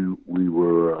year we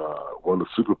were won the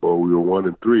Super Bowl, we were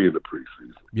 1-3 in the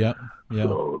preseason. Yeah.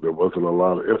 So there wasn't a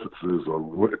lot of emphasis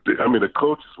on winning. I mean, the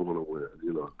coaches want to win,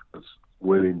 because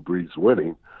winning breeds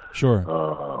winning.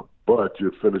 Sure. But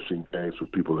you're finishing games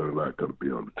with people that are not going to be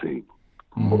on the team,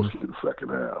 mostly the second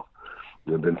half.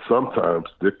 And then sometimes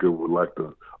Dicker would like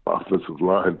the offensive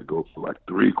line to go for like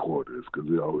 3 quarters, because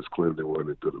they always claimed they weren't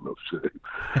in good enough shape.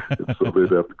 And so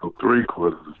they'd have to go 3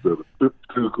 quarters instead of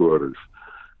 2 quarters.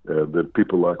 And then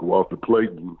people like Walter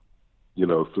Playton,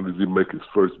 as soon as he make his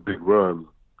first big run,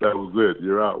 that was it.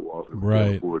 You're out, Walter.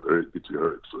 Right. Get you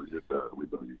hurt, so you're done. We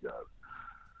know you got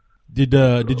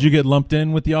it. Did you get lumped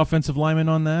in with the offensive lineman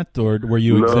on that, or were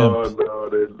you exempt? No,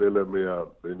 they let me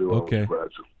out. They knew I was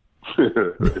fragile.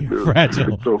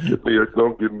 Fragile. Don't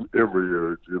get Emery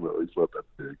hurt. He's not that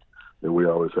big, and we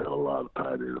always had a lot of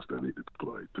tight ends that needed to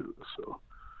play too.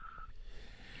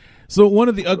 So one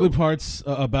of the ugly parts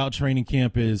about training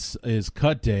camp is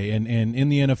cut day, and in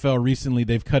the NFL recently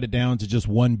they've cut it down to just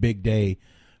one big day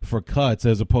for cuts,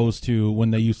 as opposed to when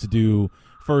they used to do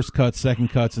first cuts, second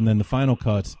cuts, and then the final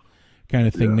cuts kind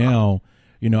of thing. Now,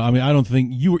 I don't think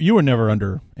you were never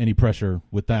under any pressure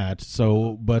with that.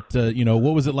 So, but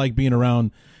what was it like being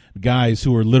around guys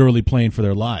who were literally playing for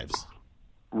their lives?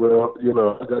 Well,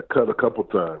 I got cut a couple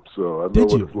times, so I know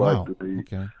what it's like to be.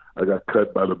 Okay. I got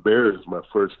cut by the Bears my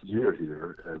first year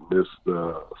here and missed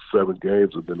 7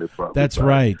 games, and then they brought me back. That's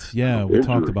right. Yeah, we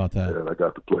talked about that. And I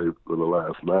got to play for the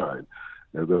last 9.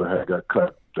 And then I got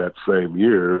cut that same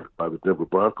year by the Denver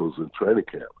Broncos in training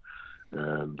camp.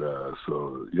 And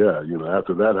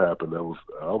after that happened, I was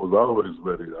always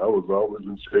ready. I was always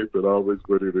in shape and always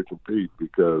ready to compete,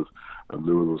 because I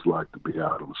knew it was like to be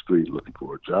out on the street looking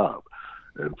for a job.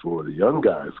 And for the young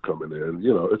guys coming in,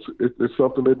 it's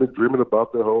something they've been dreaming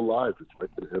about their whole life. It's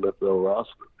making the NFL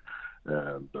roster.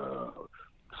 And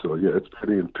it's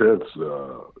pretty intense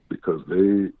because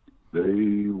they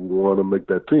want to make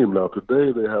that team. Now,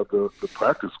 today they have the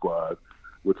practice squad,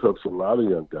 which helps a lot of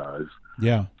young guys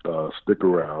stick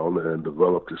around and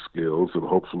develop their skills, and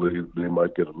hopefully they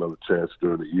might get another chance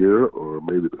during the year or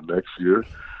maybe the next year.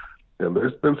 And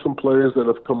there's been some players that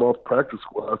have come off practice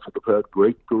squads that have had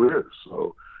great careers.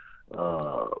 So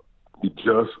you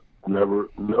just never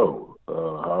know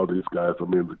how these guys. I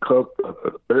mean, the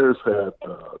Bears had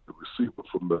the receiver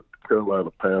from the Carolina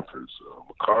Panthers,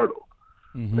 McCardle.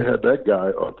 Mm-hmm. They had that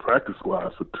guy on practice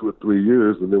squad for 2 or 3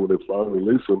 years, and then when they finally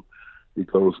release him, he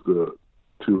goes to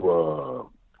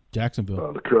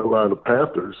Jacksonville, the Carolina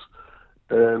Panthers,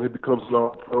 and he becomes an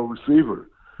all-pro receiver.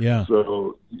 Yeah.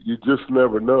 So you just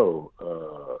never know.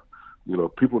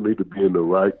 People need to be in the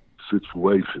right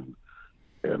situation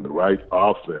and the right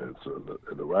offense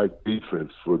and the right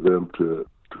defense for them to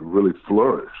really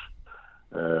flourish.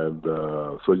 And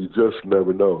so you just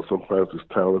never know. Sometimes there's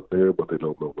talent there, but they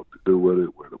don't know what to do with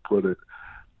it, where to put it.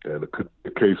 And it could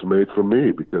be a case made for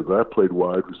me because I played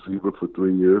wide receiver for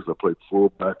 3 years. I played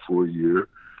fullback for a year.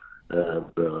 And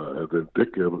then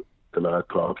Dick and I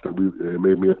talked, and it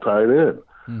made me a tight end.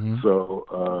 Mm-hmm.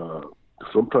 So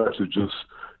sometimes you just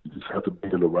have to be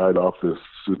in the right offense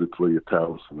suited for your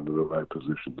talents and in the right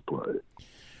position to play.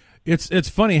 It's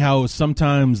funny how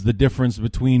sometimes the difference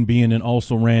between being an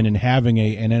also-ran and having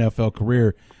an NFL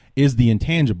career is the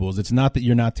intangibles. It's not that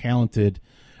you're not talented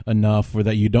enough or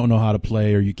that you don't know how to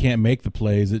play or you can't make the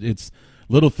plays. It's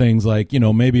little things like,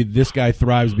 maybe this guy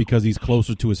thrives because he's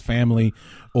closer to his family,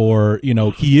 or,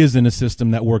 he is in a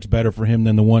system that works better for him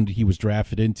than the one he was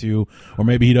drafted into, or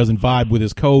maybe he doesn't vibe with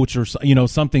his coach, or,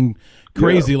 something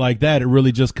crazy like that. It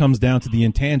really just comes down to the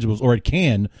intangibles, or it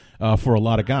can for a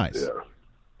lot of guys. Yeah.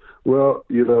 Well,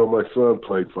 my son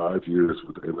played 5 years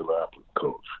with the Indianapolis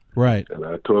coach. Right. And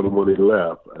I told him when he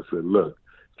left, I said, look,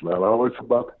 it's not always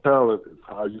about the talent. It's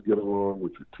how you get along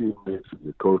with your teammates and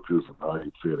your coaches and how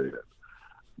you fit in.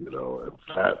 And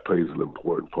that plays an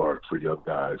important part for young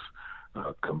guys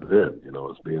coming in.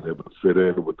 It's being able to fit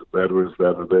in with the veterans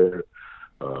that are there,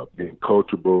 being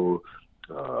coachable,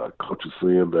 coaches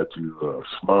seeing that you are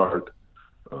smart.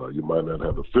 You might not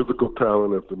have the physical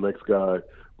talent as the next guy,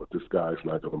 but this guy's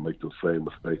not going to make the same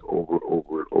mistake over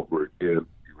and over again,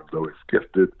 even though he's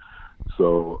gifted.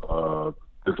 So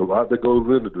there's a lot that goes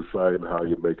into deciding how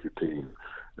you make your team,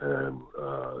 and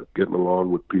getting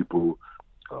along with people,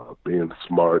 being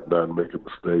smart, not making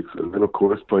mistakes, and then, of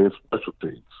course, playing special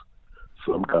teams.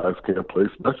 Some guys can't play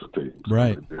special teams.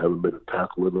 Right. They haven't made a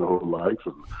tackle in their whole life,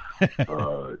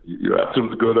 and you ask them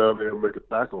to go down there and make a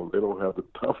tackle, and they don't have the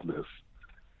toughness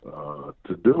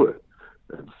to do it.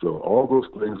 And so all those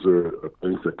things are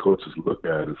things that coaches look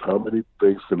at, is how many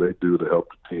things can they do to help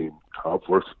the team, how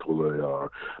versatile they are,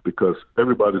 because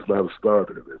everybody's not a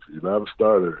starter. If you're not a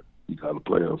starter, you got to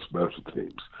play on special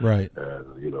teams. Right.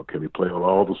 And, can he play on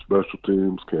all the special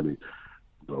teams? Can he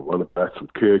run it back some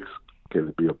kicks? Can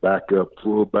he be a backup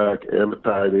fullback and a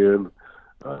tight end?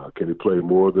 Can he play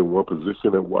more than one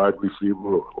position at wide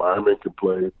receiver? Or lineman can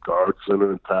play guard,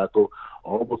 center, and tackle.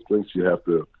 All those things you have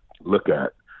to look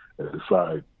at and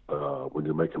decide when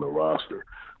you're making a roster.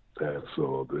 And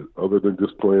so other than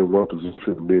just playing one position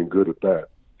and being good at that,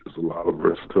 there's a lot of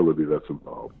versatility that's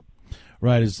involved.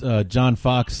 Right. As John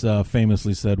Fox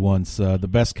famously said once, the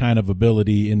best kind of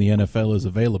ability in the NFL is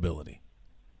availability.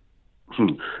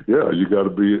 Yeah, you got to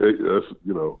be,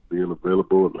 being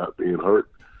available and not being hurt.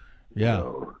 Yeah.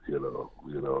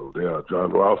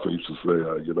 John Rawson used to say,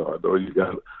 I know you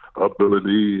got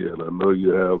ability and I know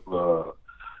you have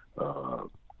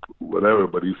whatever,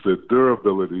 but he said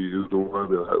durability is the one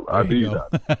that I need.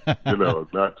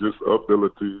 Not just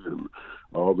ability and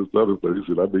all this other stuff. He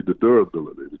said, I need the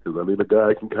durability because I need a guy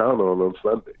I can count on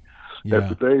Sunday. Yeah. And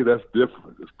today that's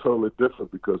different. It's totally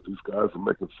different because these guys are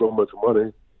making so much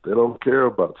money. They don't care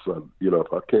about Sunday.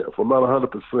 If I'm not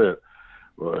 100%,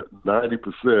 or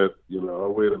 90%,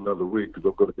 I'll wait another week because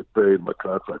I'm going to get paid. My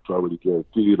contract's already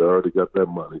guaranteed. I already got that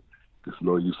money. There's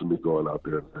no use in me going out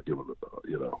there and not giving it,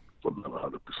 I'm not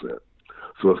 100%.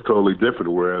 So it's totally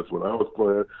different. Whereas when I was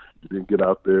playing, you didn't get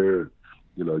out there,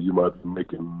 you might be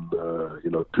making,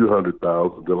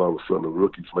 $200,000. Then all of a sudden the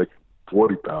rookie's making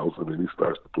 $40,000 and he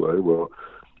starts to play. Well,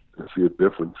 you see a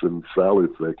difference in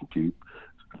salaries they can keep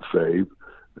and save.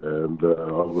 And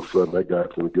all of a sudden that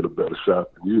guy's going to get a better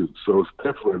shot than you. So it's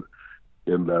different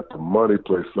in that the money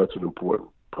plays such an important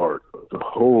part of the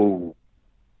whole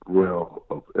realm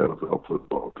of NFL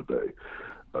football today.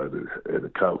 And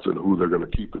it counts in who they're going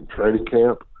to keep in training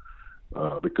camp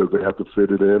because they have to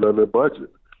fit it in on their budget.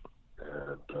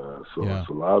 And It's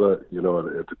a lot of, in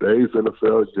today's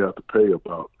NFL, you have to pay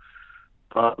about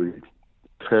probably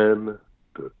 10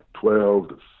 to 12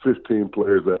 to 15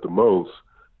 players at the most,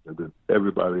 and then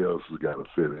everybody else has got to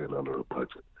fit in under a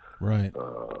budget. Right.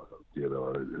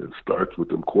 It starts with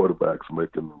them quarterbacks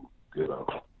making,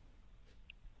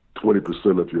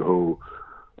 20% of your whole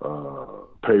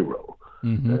payroll.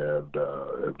 Mm-hmm. And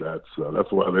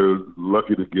that's why they're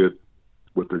lucky to get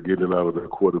what they're getting out of their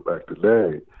quarterback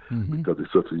today, mm-hmm. because he's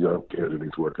such a young kid and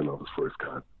he's working on his first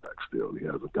contract still. He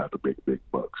hasn't got the big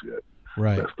bucks yet.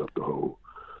 Right.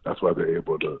 That's why they're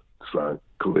able to sign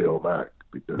Khalil Mack,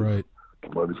 because right. the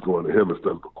money's going to him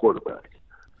instead of the quarterback.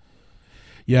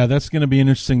 Yeah, that's going to be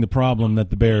interesting, the problem that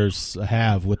the Bears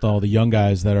have with all the young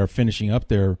guys that are finishing up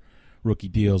their rookie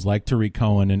deals, like Tariq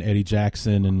Cohen and Eddie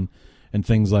Jackson and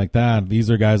things like that.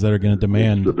 These are guys that are going to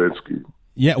demand. Stavinsky.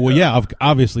 Yeah, well,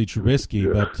 obviously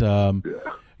Trubisky, but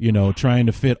trying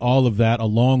to fit all of that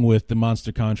along with the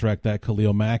monster contract that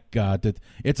Khalil Mack got,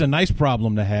 it's a nice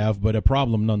problem to have, but a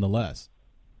problem nonetheless.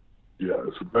 Yeah,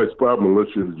 it's a nice problem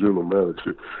unless you're the general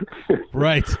manager.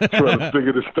 Right. Trying to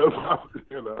figure this stuff out,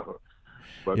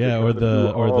 But or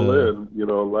the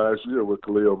last year with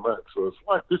Khalil Mack. So it's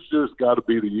like this year's got to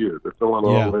be the year. They're throwing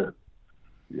all in.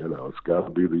 It's got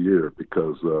to be the year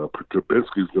because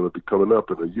Trubisky's going to be coming up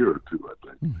in a year or two, I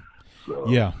think. So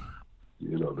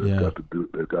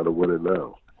they've got to win it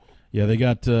now. Yeah, they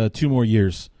got 2 more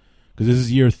years because this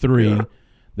is year 3. Yeah.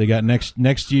 They got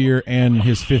next year and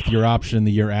his 5th-year option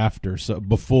the year after. So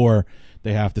before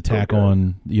they have to tack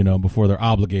on, before they're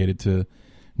obligated to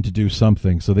do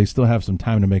something. So they still have some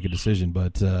time to make a decision,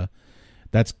 but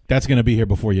that's going to be here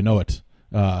before you know it,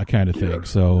 kind of thing. Yeah.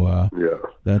 So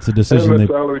that's a decision. And the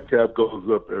salary cap goes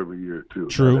up every year too.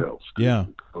 True. That helps, too. Yeah,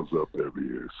 it goes up every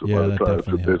year. So by the time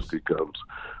Trubisky comes,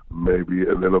 maybe,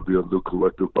 and then there'll be a new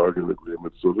collective bargaining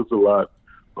agreement. So there's a lot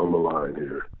on the line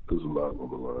here. There's a lot on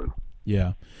the line.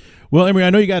 Yeah. Well, Emery, I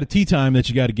know you got a tea time that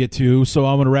you got to get to, so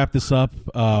I'm going to wrap this up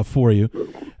for you.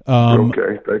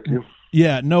 Okay, thank you.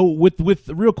 Yeah, no, with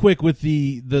real quick with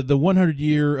the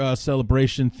 100-year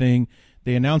celebration thing,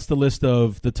 they announced the list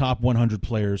of the top 100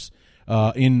 players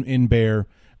in Bear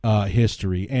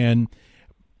history, and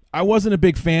I wasn't a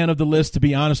big fan of the list, to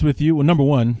be honest with you. Well, number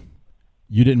one,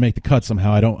 you didn't make the cut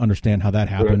somehow. I don't understand how that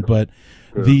happened, but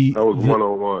that was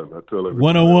 101. I tell everybody.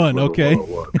 101, okay.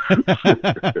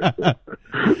 101.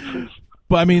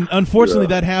 But I mean, unfortunately,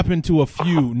 that happened to a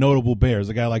few notable Bears.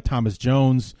 A guy like Thomas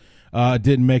Jones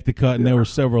didn't make the cut, and there were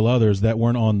several others that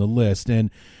weren't on the list. And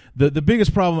the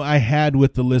biggest problem I had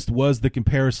with the list was the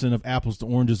comparison of apples to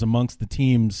oranges amongst the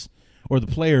teams or the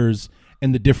players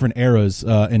in the different eras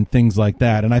and things like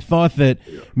that. And I thought that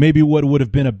maybe what would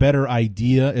have been a better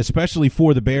idea, especially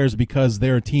for the Bears because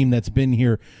they're a team that's been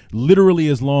here literally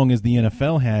as long as the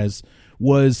NFL has,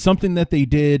 was something that they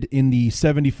did in the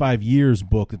 75 years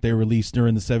book that they released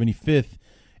during the 75th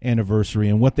anniversary.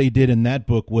 And what they did in that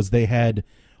book was they had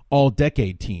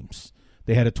all-decade teams.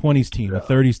 They had a 20s team, a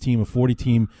 30s team, a 40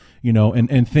 team,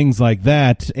 and things like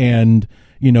that. And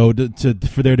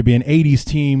for there to be an 80s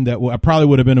team that probably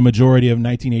would have been a majority of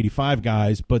 1985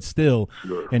 guys, but still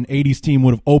an 80s team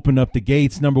would have opened up the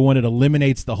gates. Number one, it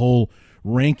eliminates the whole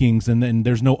rankings, and then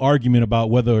there's no argument about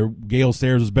whether Gale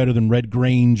Sayers was better than Red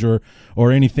Grange or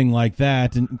anything like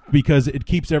that, and because it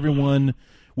keeps everyone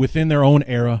within their own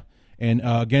era and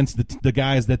against the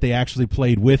guys that they actually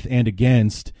played with and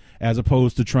against, as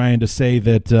opposed to trying to say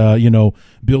that,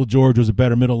 Bill George was a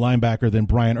better middle linebacker than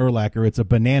Brian Urlacher. It's a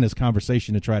bananas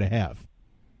conversation to try to have.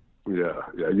 Yeah,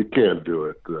 you can't do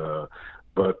it.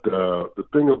 But the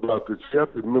thing about this, you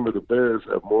have to remember the Bears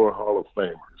have more Hall of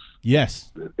Famers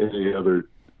than any other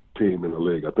team in the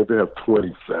league. I think they have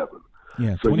 27.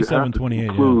 Yeah, so 27, 28. You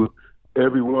have to include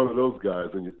every one of those guys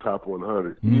in your top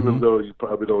 100, even though you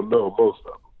probably don't know most of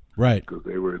them. Right. Because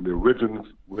they were in the original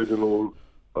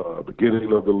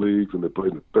beginning of the leagues, and they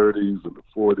played in the 30s and the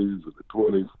 40s and the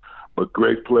 20s, but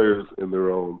great players in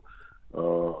their own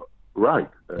right.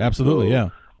 And absolutely,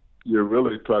 so you're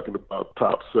really talking about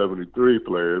top 73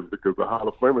 players because the Hall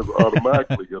of Famers are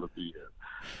automatically going to be in.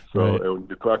 So, and when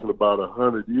you're talking about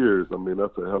 100 years, I mean,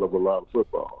 that's a hell of a lot of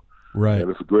football. Right. And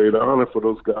it's a great honor for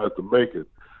those guys to make it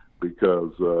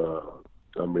because,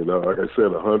 like I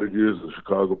said, 100 years of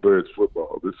Chicago Bears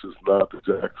football. This is not the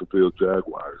Jacksonville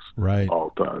Jaguars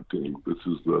all-time team. This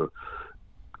is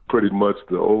pretty much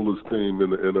the oldest team in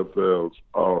the NFL's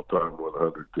all-time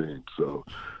 100 team. So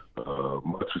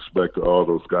much respect to all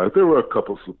those guys. There were a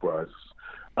couple surprises.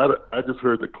 I just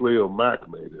heard that Khalil Mack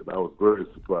made it. I was very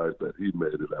surprised that he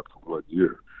made it after 1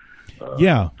 year.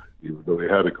 Even though he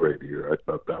had a great year, I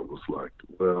thought that was like,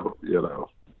 well,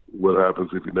 what happens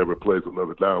if he never plays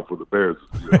another down for the Bears?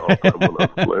 All-time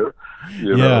 100 player.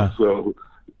 So,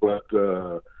 but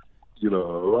a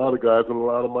lot of guys and a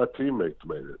lot of my teammates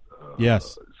made it.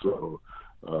 Yes. So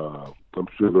I'm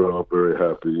sure they're all very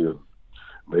happy, and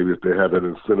maybe if they had an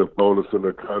incentive bonus in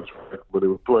their contract when they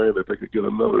were playing, if they could get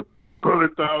another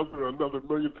 100,000 or another $1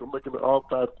 million for making the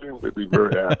all-time team, they'd be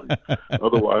very happy.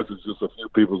 Otherwise, it's just a few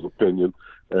people's opinion.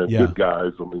 And good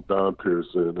guys, Don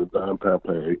Pearson and Don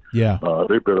Pape.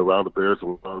 They've been around the Bears a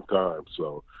long time.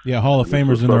 So Hall of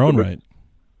Famers in their own right.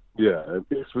 Yeah, and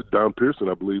Don Pearson,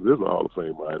 I believe, is a Hall of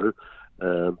Fame writer,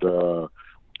 and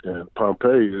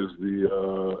Pompey is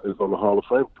on the Hall of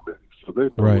Fame committee. So they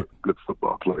know what good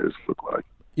football players look like.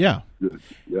 Yeah.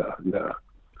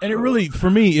 And it really,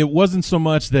 for me, it wasn't so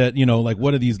much that, like,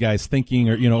 what are these guys thinking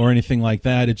or anything like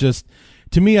that. It just,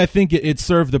 to me, I think it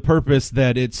served the purpose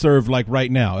that it served, like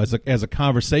right now, as a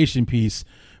conversation piece,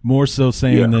 more so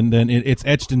saying than it's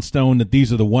etched in stone that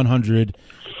these are the 100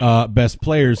 best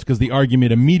players, because the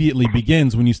argument immediately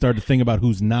begins when you start to think about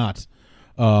who's not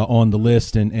on the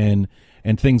list and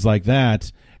things like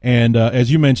that. And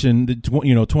as you mentioned,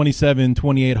 27,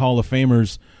 28 Hall of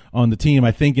Famers on the team.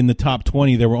 I think in the top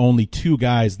 20, there were only 2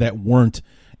 guys that weren't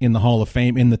in the Hall of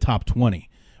Fame in the top 20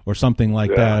 or something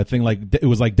like that. I think it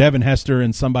was like Devin Hester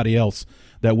and somebody else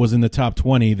that was in the top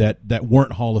 20 that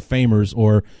weren't Hall of Famers,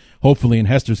 or hopefully in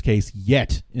Hester's case,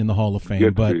 yet in the Hall of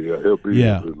Fame. But he'll be in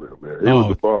there, man. He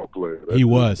was a ball player. He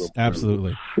was,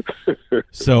 absolutely.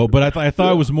 So, but I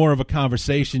thought it was more of a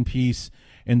conversation piece.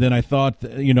 And then I thought,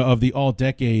 of the all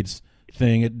decades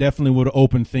thing, it definitely would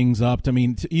open things up. I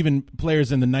mean, to even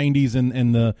players in the 90s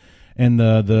and the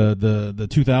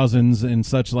 2000s and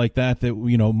such like that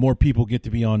more people get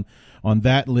to be on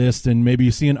that list, and maybe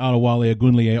you see an Adewale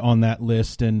Agunleye on that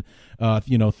list, and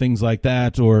things like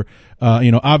that. Or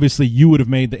obviously you would have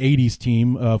made the 80s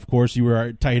team. Of course, you were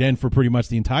our tight end for pretty much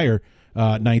the entire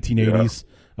 1980s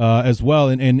as well,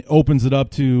 and opens it up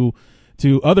to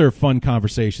other fun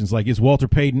conversations, like, is Walter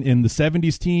Payton in the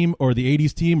 70s team or the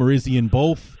 80s team, or is he in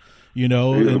both? He would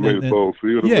have made both.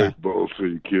 He would have made both. Are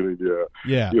you kidding?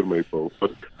 Yeah. He would have made both.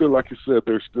 But still, like you said,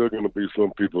 there's still going to be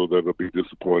some people that will be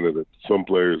disappointed that some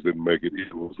players didn't make it.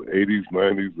 Either it was the 80s,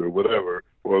 90s, or whatever,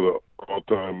 or the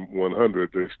all-time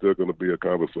 100. There's still going to be a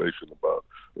conversation about,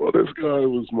 well, this guy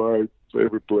was my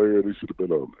favorite player and he should have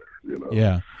been on there.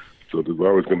 Yeah. So there's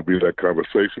always going to be that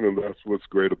conversation, and that's what's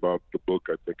great about the book,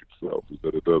 I think, itself, is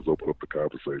that it does open up the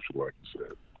conversation, like you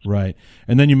said. Right.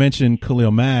 And then you mentioned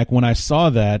Khalil Mack. When I saw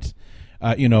that,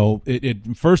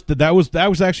 first that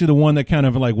was actually the one that kind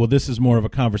of like, well, this is more of a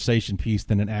conversation piece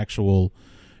than an actual,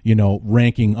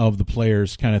 ranking of the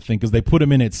players kind of thing, because they put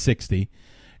him in at 60,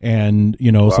 and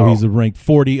so he's ranked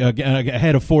 40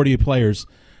 ahead of 40 players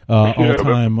all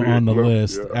time on the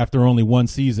list after only one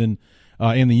season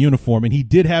in the uniform. And he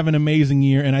did have an amazing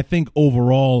year, and I think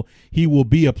overall he will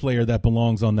be a player that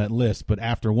belongs on that list. But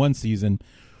after one season,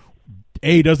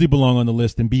 A, does he belong on the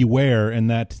list, and B, where? And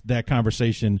that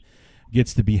conversation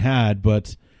gets to be had.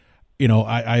 But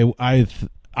I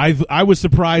was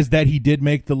surprised that he did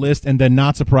make the list, and then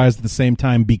not surprised at the same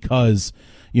time, because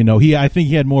I think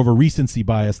he had more of a recency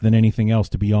bias than anything else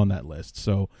to be on that list.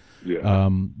 So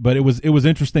but it was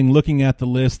interesting looking at the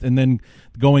list and then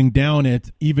going down it.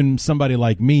 Even somebody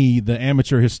like me, the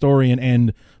amateur historian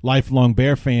and lifelong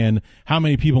Bear fan, how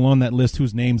many people on that list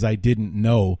whose names I didn't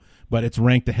know, but it's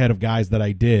ranked ahead of guys that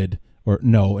I did or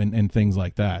know, and things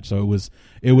like that. So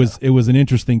it was an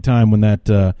interesting time when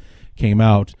that came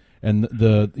out. And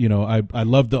I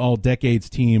love the all decades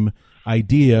team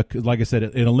idea, 'cause like I said,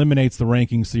 it eliminates the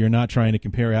rankings, so you're not trying to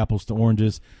compare apples to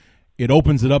oranges. It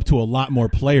opens it up to a lot more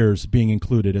players being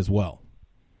included as well.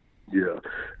 Yeah,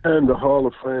 and the Hall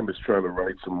of Fame is trying to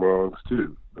right some wrongs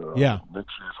too. Next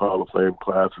year's Hall of Fame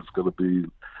class is going to be,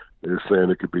 they're saying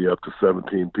it could be up to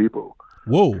 17 people.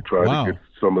 Whoa! To try to get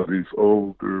some of these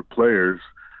older players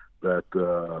that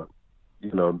have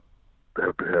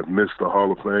missed the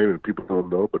Hall of Fame, and people don't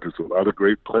know, but there's a lot of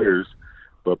great players.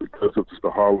 But because of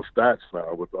the Hall of Stats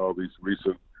now, with all these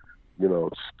recent,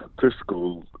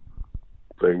 statistical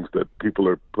things that people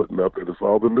are putting up, and it's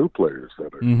all the new players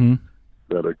that are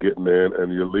getting in,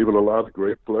 and you're leaving a lot of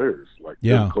great players like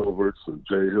Tim Culverts and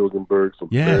Jay Hilgenberg, some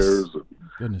Bears,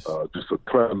 and just a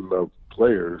ton of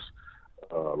players.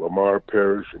 Lamar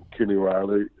Parrish and Kenny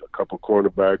Riley, a couple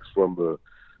cornerbacks from the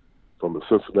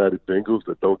Cincinnati Bengals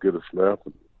that don't get a snap.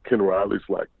 And Ken Riley's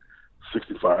like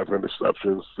 65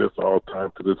 interceptions, 5th all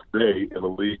time to this day in a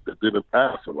league that didn't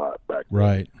pass a lot back then.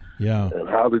 Right. Yeah. And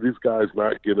how did these guys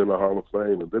not get in the Hall of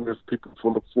Fame? And then there's people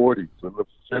from the 40s and the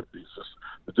 50s.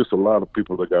 There's just a lot of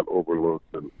people that got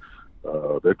overlooked, and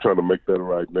they're trying to make that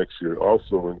right next year.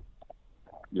 Also,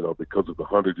 because of the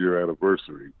 100-year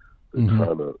anniversary,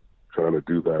 they're trying to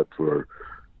do that to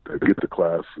get the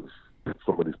classes,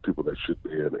 some of these people that should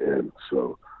be in.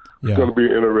 So it's going to be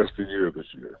an interesting year this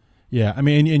year. Yeah, I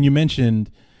mean, and you mentioned,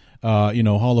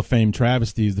 Hall of Fame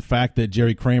travesties, the fact that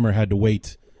Jerry Kramer had to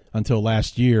wait until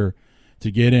last year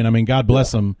to get in. I mean, God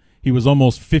bless him. He was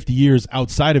almost 50 years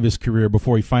outside of his career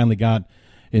before he finally got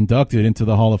inducted into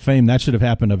the Hall of Fame. That should have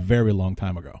happened a very long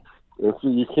time ago. And so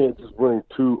you can't just bring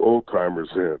 2 old-timers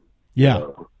in. Yeah.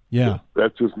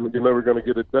 That's just, you're never going to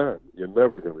get it done. You're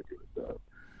never going to get it done.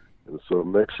 And so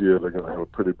next year they're going to have a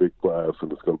pretty big class,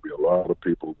 and it's going to be a lot of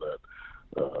people that,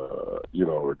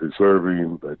 are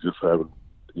deserving, that just haven't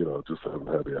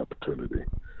had the opportunity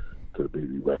to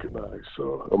be recognized.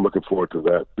 So I'm looking forward to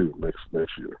that too next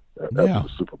year after the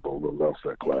Super Bowl. They'll announce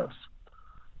that class.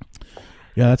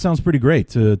 Yeah, that sounds pretty great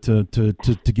to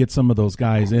get some of those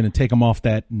guys in and take them off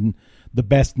that the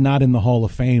best not in the Hall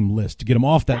of Fame list, to get them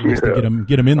off that list, to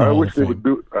get them in the Hall of Fame.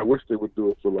 I wish they would do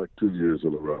it for like 2 years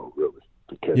in a row, really,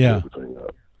 to catch everything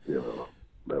up.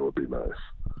 That would be nice.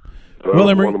 But I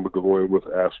don't want them to go in with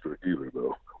asterisk either,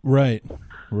 though. Right.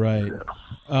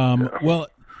 Well,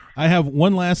 I have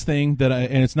one last thing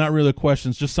and it's not really a question,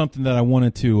 it's just something that I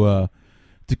wanted to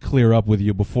clear up with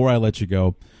you before I let you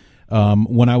go.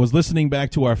 When I was listening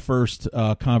back to our first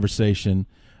conversation,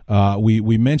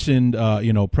 we mentioned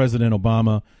President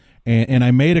Obama, and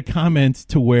I made a comment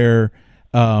to where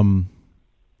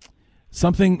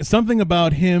something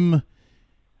about him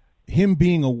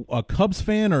being a Cubs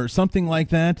fan or something like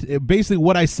that. Basically,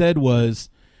 what I said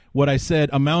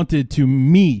amounted to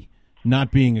me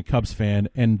not being a Cubs fan,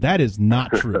 and that is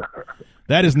not true.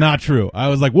 That is not true. I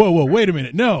was like, whoa, wait a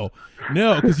minute, no,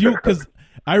 because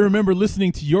I remember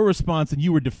listening to your response, and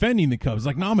you were defending the Cubs.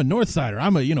 Like, no, I'm a North Sider.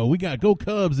 we got to go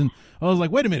Cubs. And I was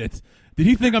like, wait a minute. Did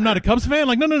he think I'm not a Cubs fan?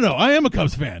 Like, no, I am a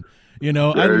Cubs fan.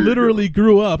 I literally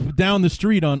grew up down the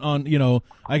street on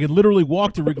I could literally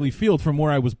walk to Wrigley Field from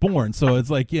where I was born. So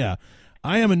it's like, yeah,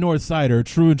 I am a North Sider,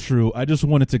 true and true. I just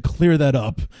wanted to clear that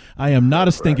up. I am not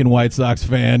a stinking White Sox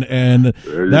fan, and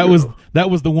that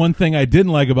was the one thing I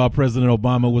didn't like about President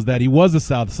Obama, was that he was a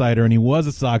South Sider and he was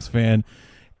a Sox fan.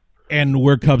 And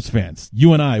we're Cubs fans.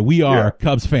 You and we are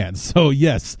Cubs fans. So,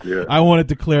 yes, I wanted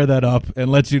to clear that up and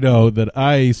let you know that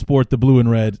I sport the blue and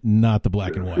red, not the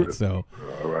black and white. So,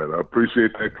 all right. I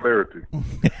appreciate that clarity. I'm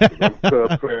a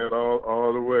Cubs fan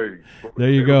all the way. There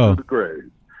you go.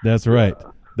 That's right.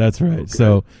 That's right. Okay.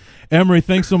 So, Emery,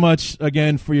 thanks so much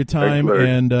again for your time,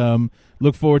 and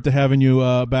look forward to having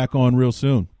you back on real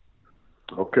soon.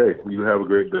 Okay. You have a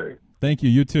great day. Thank you.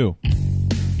 You too.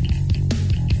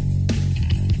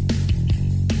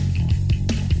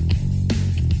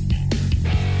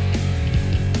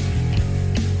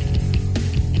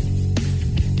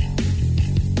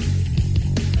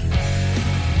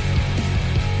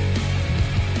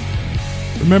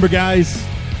 Remember, guys,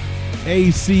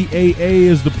 ACAA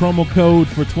is the promo code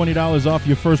for $20 off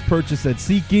your first purchase at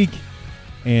SeatGeek,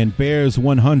 and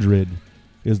Bears100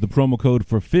 is the promo code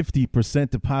for 50%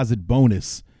 deposit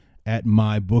bonus at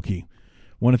MyBookie.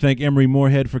 Want to thank Emery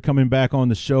Moorehead for coming back on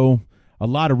the show. A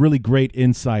lot of really great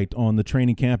insight on the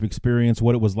training camp experience,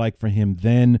 what it was like for him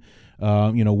then,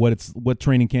 what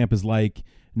training camp is like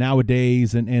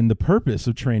nowadays, and the purpose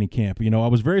of training camp. I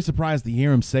was very surprised to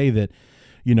hear him say that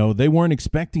they weren't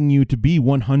expecting you to be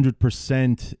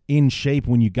 100% in shape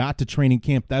when you got to training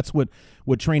camp. That's what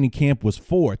training camp was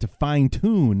for, to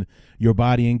fine-tune your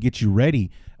body and get you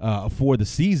ready for the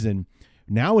season.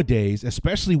 Nowadays,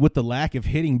 especially with the lack of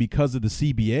hitting because of the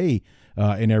CBA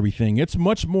and everything, it's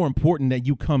much more important that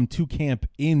you come to camp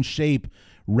in shape,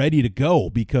 ready to go,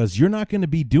 because you're not going to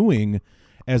be doing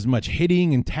as much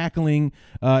hitting and tackling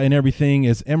and everything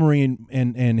as Emery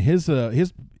and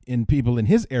his people in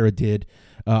his era did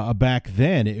back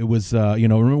then. It was,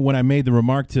 remember when I made the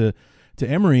remark to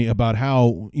Emery about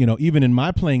how, even in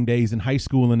my playing days in high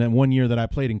school and then 1 year that I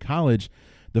played in college,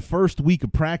 the first week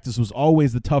of practice was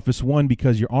always the toughest one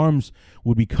because your arms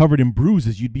would be covered in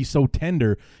bruises. You'd be so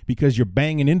tender because you're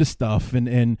banging into stuff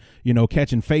and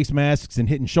catching face masks and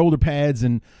hitting shoulder pads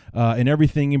and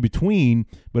everything in between.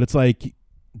 But it's like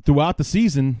throughout the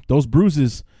season, those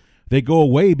bruises, they go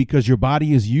away because your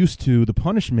body is used to the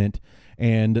punishment.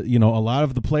 And, a lot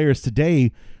of the players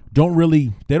today don't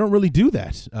really do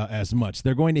that as much.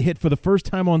 They're going to hit for the first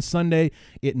time on Sunday.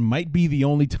 It might be the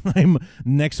only time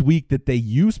next week that they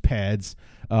use pads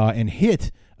and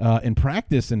hit in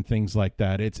practice and things like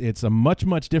that. It's a much,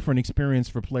 much different experience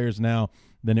for players now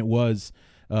than it was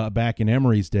back in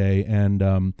Emery's day.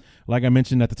 And like I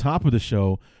mentioned at the top of the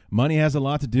show, money has a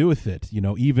lot to do with it.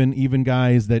 Even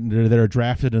guys that are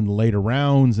drafted in the later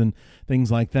rounds and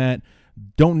things like that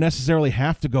don't necessarily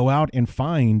have to go out and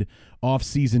find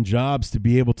off-season jobs to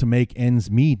be able to make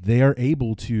ends meet. They are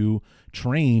able to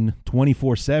train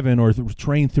 24/7 or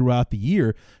train throughout the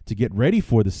year to get ready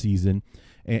for the season,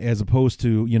 as opposed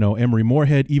to, Emery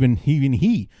Moorehead. Even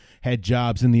he had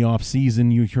jobs in the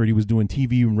off-season. You heard he was doing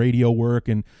TV and radio work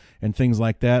and things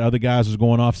like that. Other guys was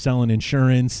going off selling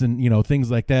insurance and,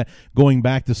 things like that, going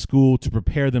back to school to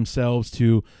prepare themselves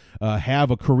to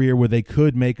have a career where they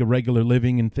could make a regular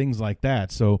living and things like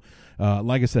that. So,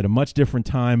 like I said, a much different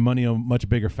time, money a much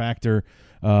bigger factor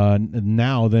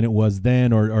now than it was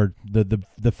then, or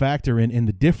the factor in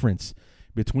the difference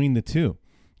between the two.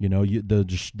 The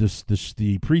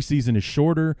preseason is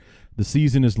shorter, the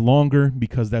season is longer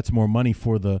because that's more money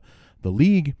for the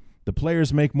league. The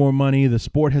players make more money. The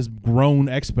sport has grown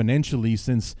exponentially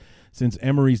since since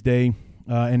Emery's day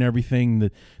and everything,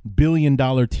 the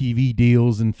billion-dollar TV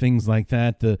deals and things like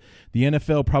that. The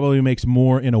NFL probably makes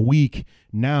more in a week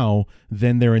now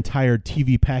than their entire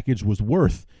TV package was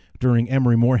worth during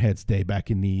Emery Moorehead's day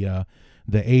back in the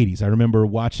 80s. I remember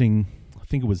watching, I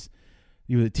think it was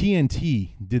either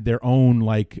TNT did their own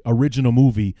like original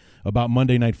movie about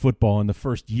Monday Night Football in the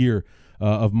first year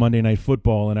of Monday Night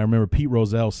Football, and I remember Pete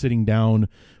Rozelle sitting down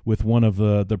with one of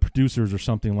the producers or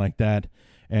something like that,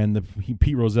 and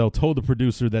Pete Rozelle told the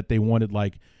producer that they wanted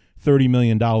like $30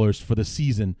 million for the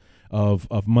season of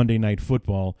Monday Night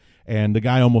Football, and the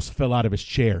guy almost fell out of his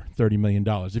chair. $30 million.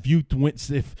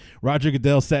 If Roger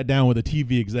Goodell sat down with a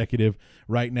TV executive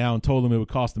right now and told him it would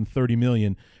cost him $30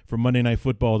 million for Monday Night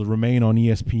Football to remain on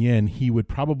ESPN, he would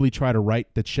probably try to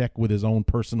write the check with his own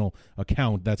personal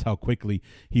account. That's how quickly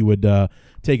he would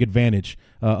take advantage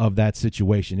of that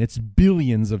situation. It's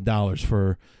billions of dollars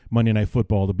for Monday Night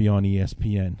Football to be on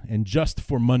ESPN, and just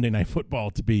for Monday Night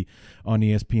Football to be on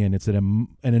ESPN, it's an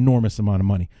enormous amount of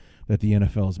money that the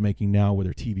NFL is making now with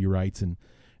their TV rights and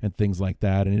things like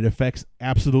that. And it affects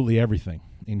absolutely everything,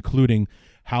 including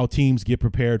how teams get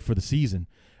prepared for the season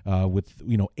with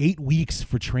 8 weeks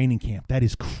for training camp. That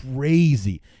is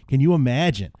crazy. Can you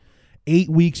imagine 8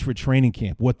 weeks for training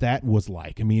camp, what that was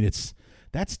like? I mean,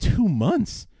 that's 2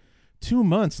 months. 2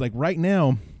 months. Like right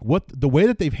now, the way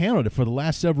that they've handled it for the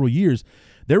last several years,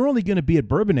 they're only going to be at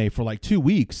Bourbonnais for like 2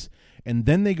 weeks. And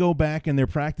then they go back and they're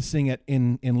practicing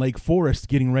in Lake Forest,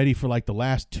 getting ready for like the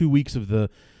last 2 weeks of the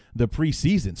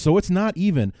preseason. So it's not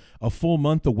even a full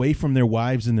month away from their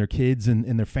wives and their kids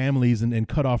and their families and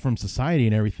cut off from society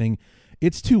and everything.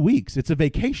 It's 2 weeks. It's a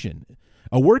vacation,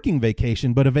 a working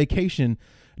vacation, but a vacation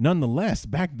nonetheless.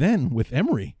 Back then with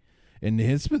Emery, and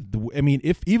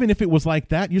even if it was like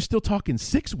that, you're still talking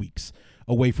 6 weeks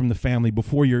away from the family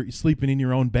before you're sleeping in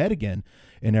your own bed again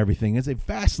and everything. It's a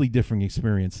vastly different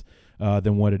experience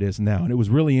than what it is now. And it was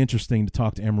really interesting to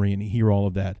talk to Emery and hear all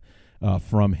of that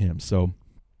from him. So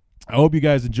I hope you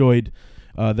guys enjoyed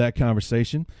that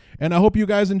conversation. And I hope you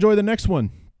guys enjoy the next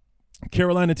one.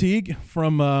 Carolina Teague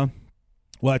from, I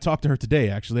talked to her today,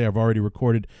 actually. I've already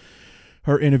recorded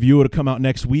her interview. It'll come out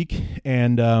next week.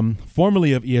 And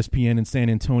formerly of ESPN in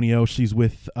San Antonio, she's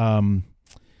with,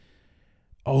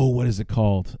 what is it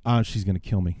called? She's going to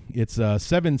kill me. It's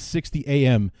 760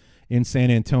 AM in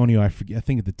San Antonio. I forget. I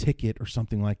think it's The Ticket or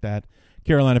something like that.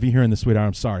 Carolina, if you're hearing this, sweetheart,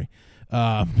 I'm sorry.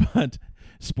 But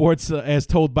sports as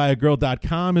told by a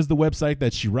girl.com is the website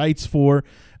that she writes for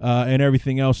and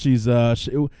everything else.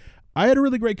 I had a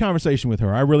really great conversation with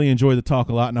her. I really enjoyed the talk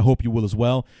a lot, and I hope you will as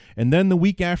well. And then the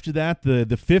week after that,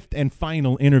 the fifth and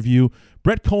final interview,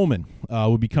 Brett Coleman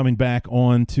will be coming back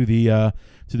on to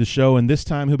the show, and this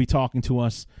time he'll be talking to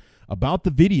us about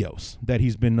the videos that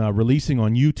he's been releasing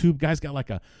on YouTube. Guy's got like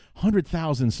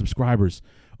 100,000 subscribers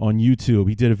on YouTube.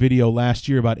 He did a video last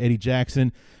year about Eddie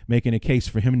Jackson, making a case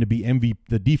for him to be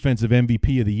the defensive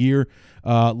MVP of the year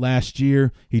last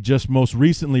year. He just most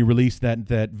recently released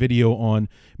that video on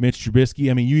Mitch Trubisky.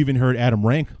 I mean, you even heard Adam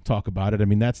Rank talk about it. I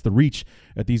mean, that's the reach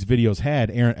that these videos had.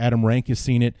 Adam Rank has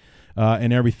seen it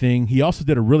and everything. He also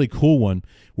did a really cool one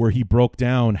where he broke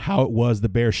down how it was the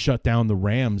Bears shut down the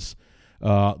Rams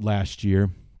last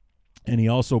year. And he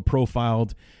also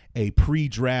profiled a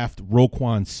pre-draft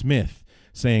Roquan Smith,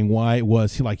 saying why it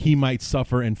was he might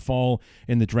suffer and fall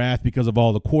in the draft because of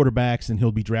all the quarterbacks, and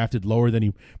he'll be drafted lower than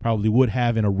he probably would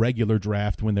have in a regular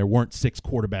draft when there weren't 6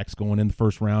 quarterbacks going in the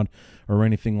first round or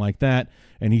anything like that,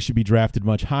 and he should be drafted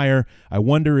much higher. I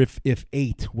wonder if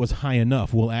 8 was high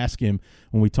enough. We'll ask him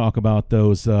when we talk about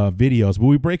those videos. But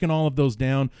we're breaking all of those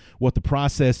down, what the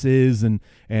process is and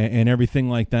everything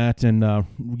like that, and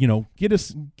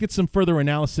get some further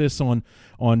analysis on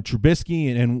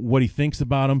Trubisky and what he thinks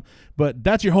about him. But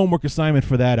that's your homework assignment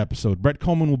for that episode. Brett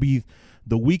Coleman will be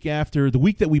the week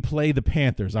that we play the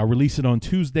Panthers. I'll release it on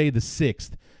Tuesday the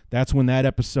 6th. That's when that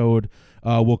episode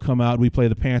will come out. We play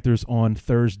the Panthers on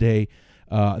Thursday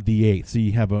the 8th. So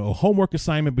you have a homework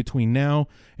assignment between now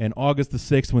and August the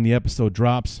 6th when the episode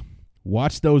drops.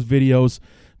 Watch those videos.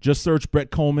 Just search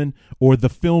Brett Coleman or The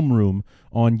Film Room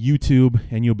on YouTube,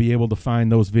 and you'll be able to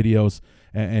find those videos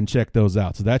and check those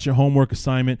out. So that's your homework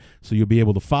assignment, so you'll be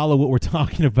able to follow what we're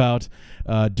talking about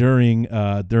during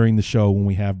the show when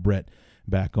we have Brett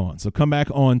back on. So come back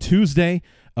on Tuesday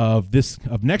of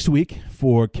next week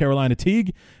for Carolina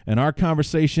Teague and our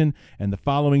conversation, and the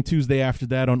following Tuesday after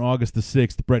that on August the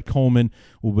 6th, Brett Coleman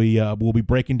will be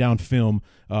breaking down film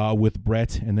with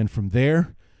Brett, and then from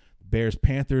there, Bears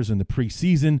Panthers in the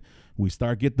preseason. We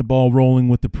start getting the ball rolling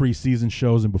with the preseason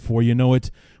shows, and before you know it,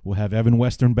 we'll have Evan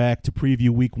Western back to preview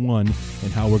week 1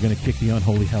 and how we're going to kick the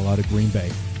unholy hell out of Green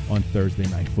Bay on Thursday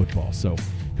Night Football. So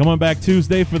come on back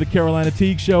Tuesday for the Carolina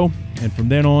Teague Show, and from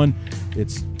then on,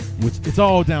 it's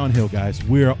all downhill, guys.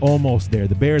 We're almost there.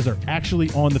 The Bears are actually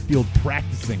on the field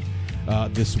practicing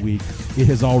this week. It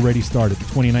has already started. The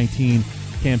 2019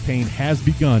 campaign has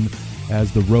begun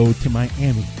as the road to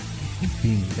Miami is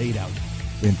being laid out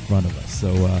in front of us.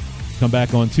 So come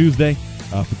back on Tuesday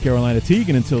for Carolina Teague,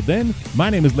 and until then, my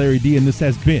name is Larry D, and this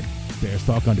has been Bears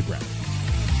Talk Underground.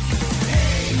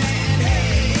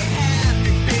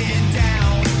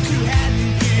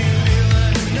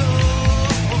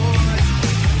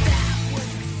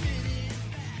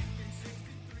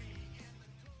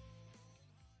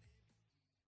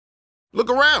 Look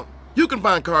around. You can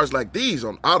find cars like these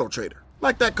on AutoTrader,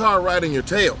 like that car right in your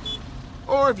tail.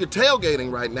 Or if you're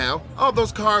tailgating right now, all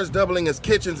those cars doubling as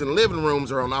kitchens and living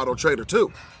rooms are on AutoTrader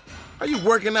too. Are you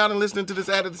working out and listening to this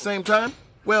ad at the same time?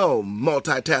 Well,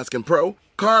 multitasking pro,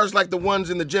 cars like the ones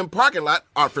in the gym parking lot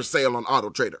are for sale on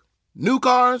AutoTrader. New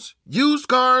cars, used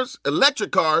cars,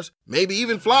 electric cars, maybe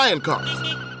even flying cars.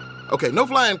 Okay, no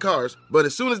flying cars, but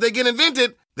as soon as they get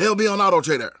invented, they'll be on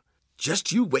AutoTrader.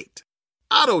 Just you wait.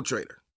 AutoTrader.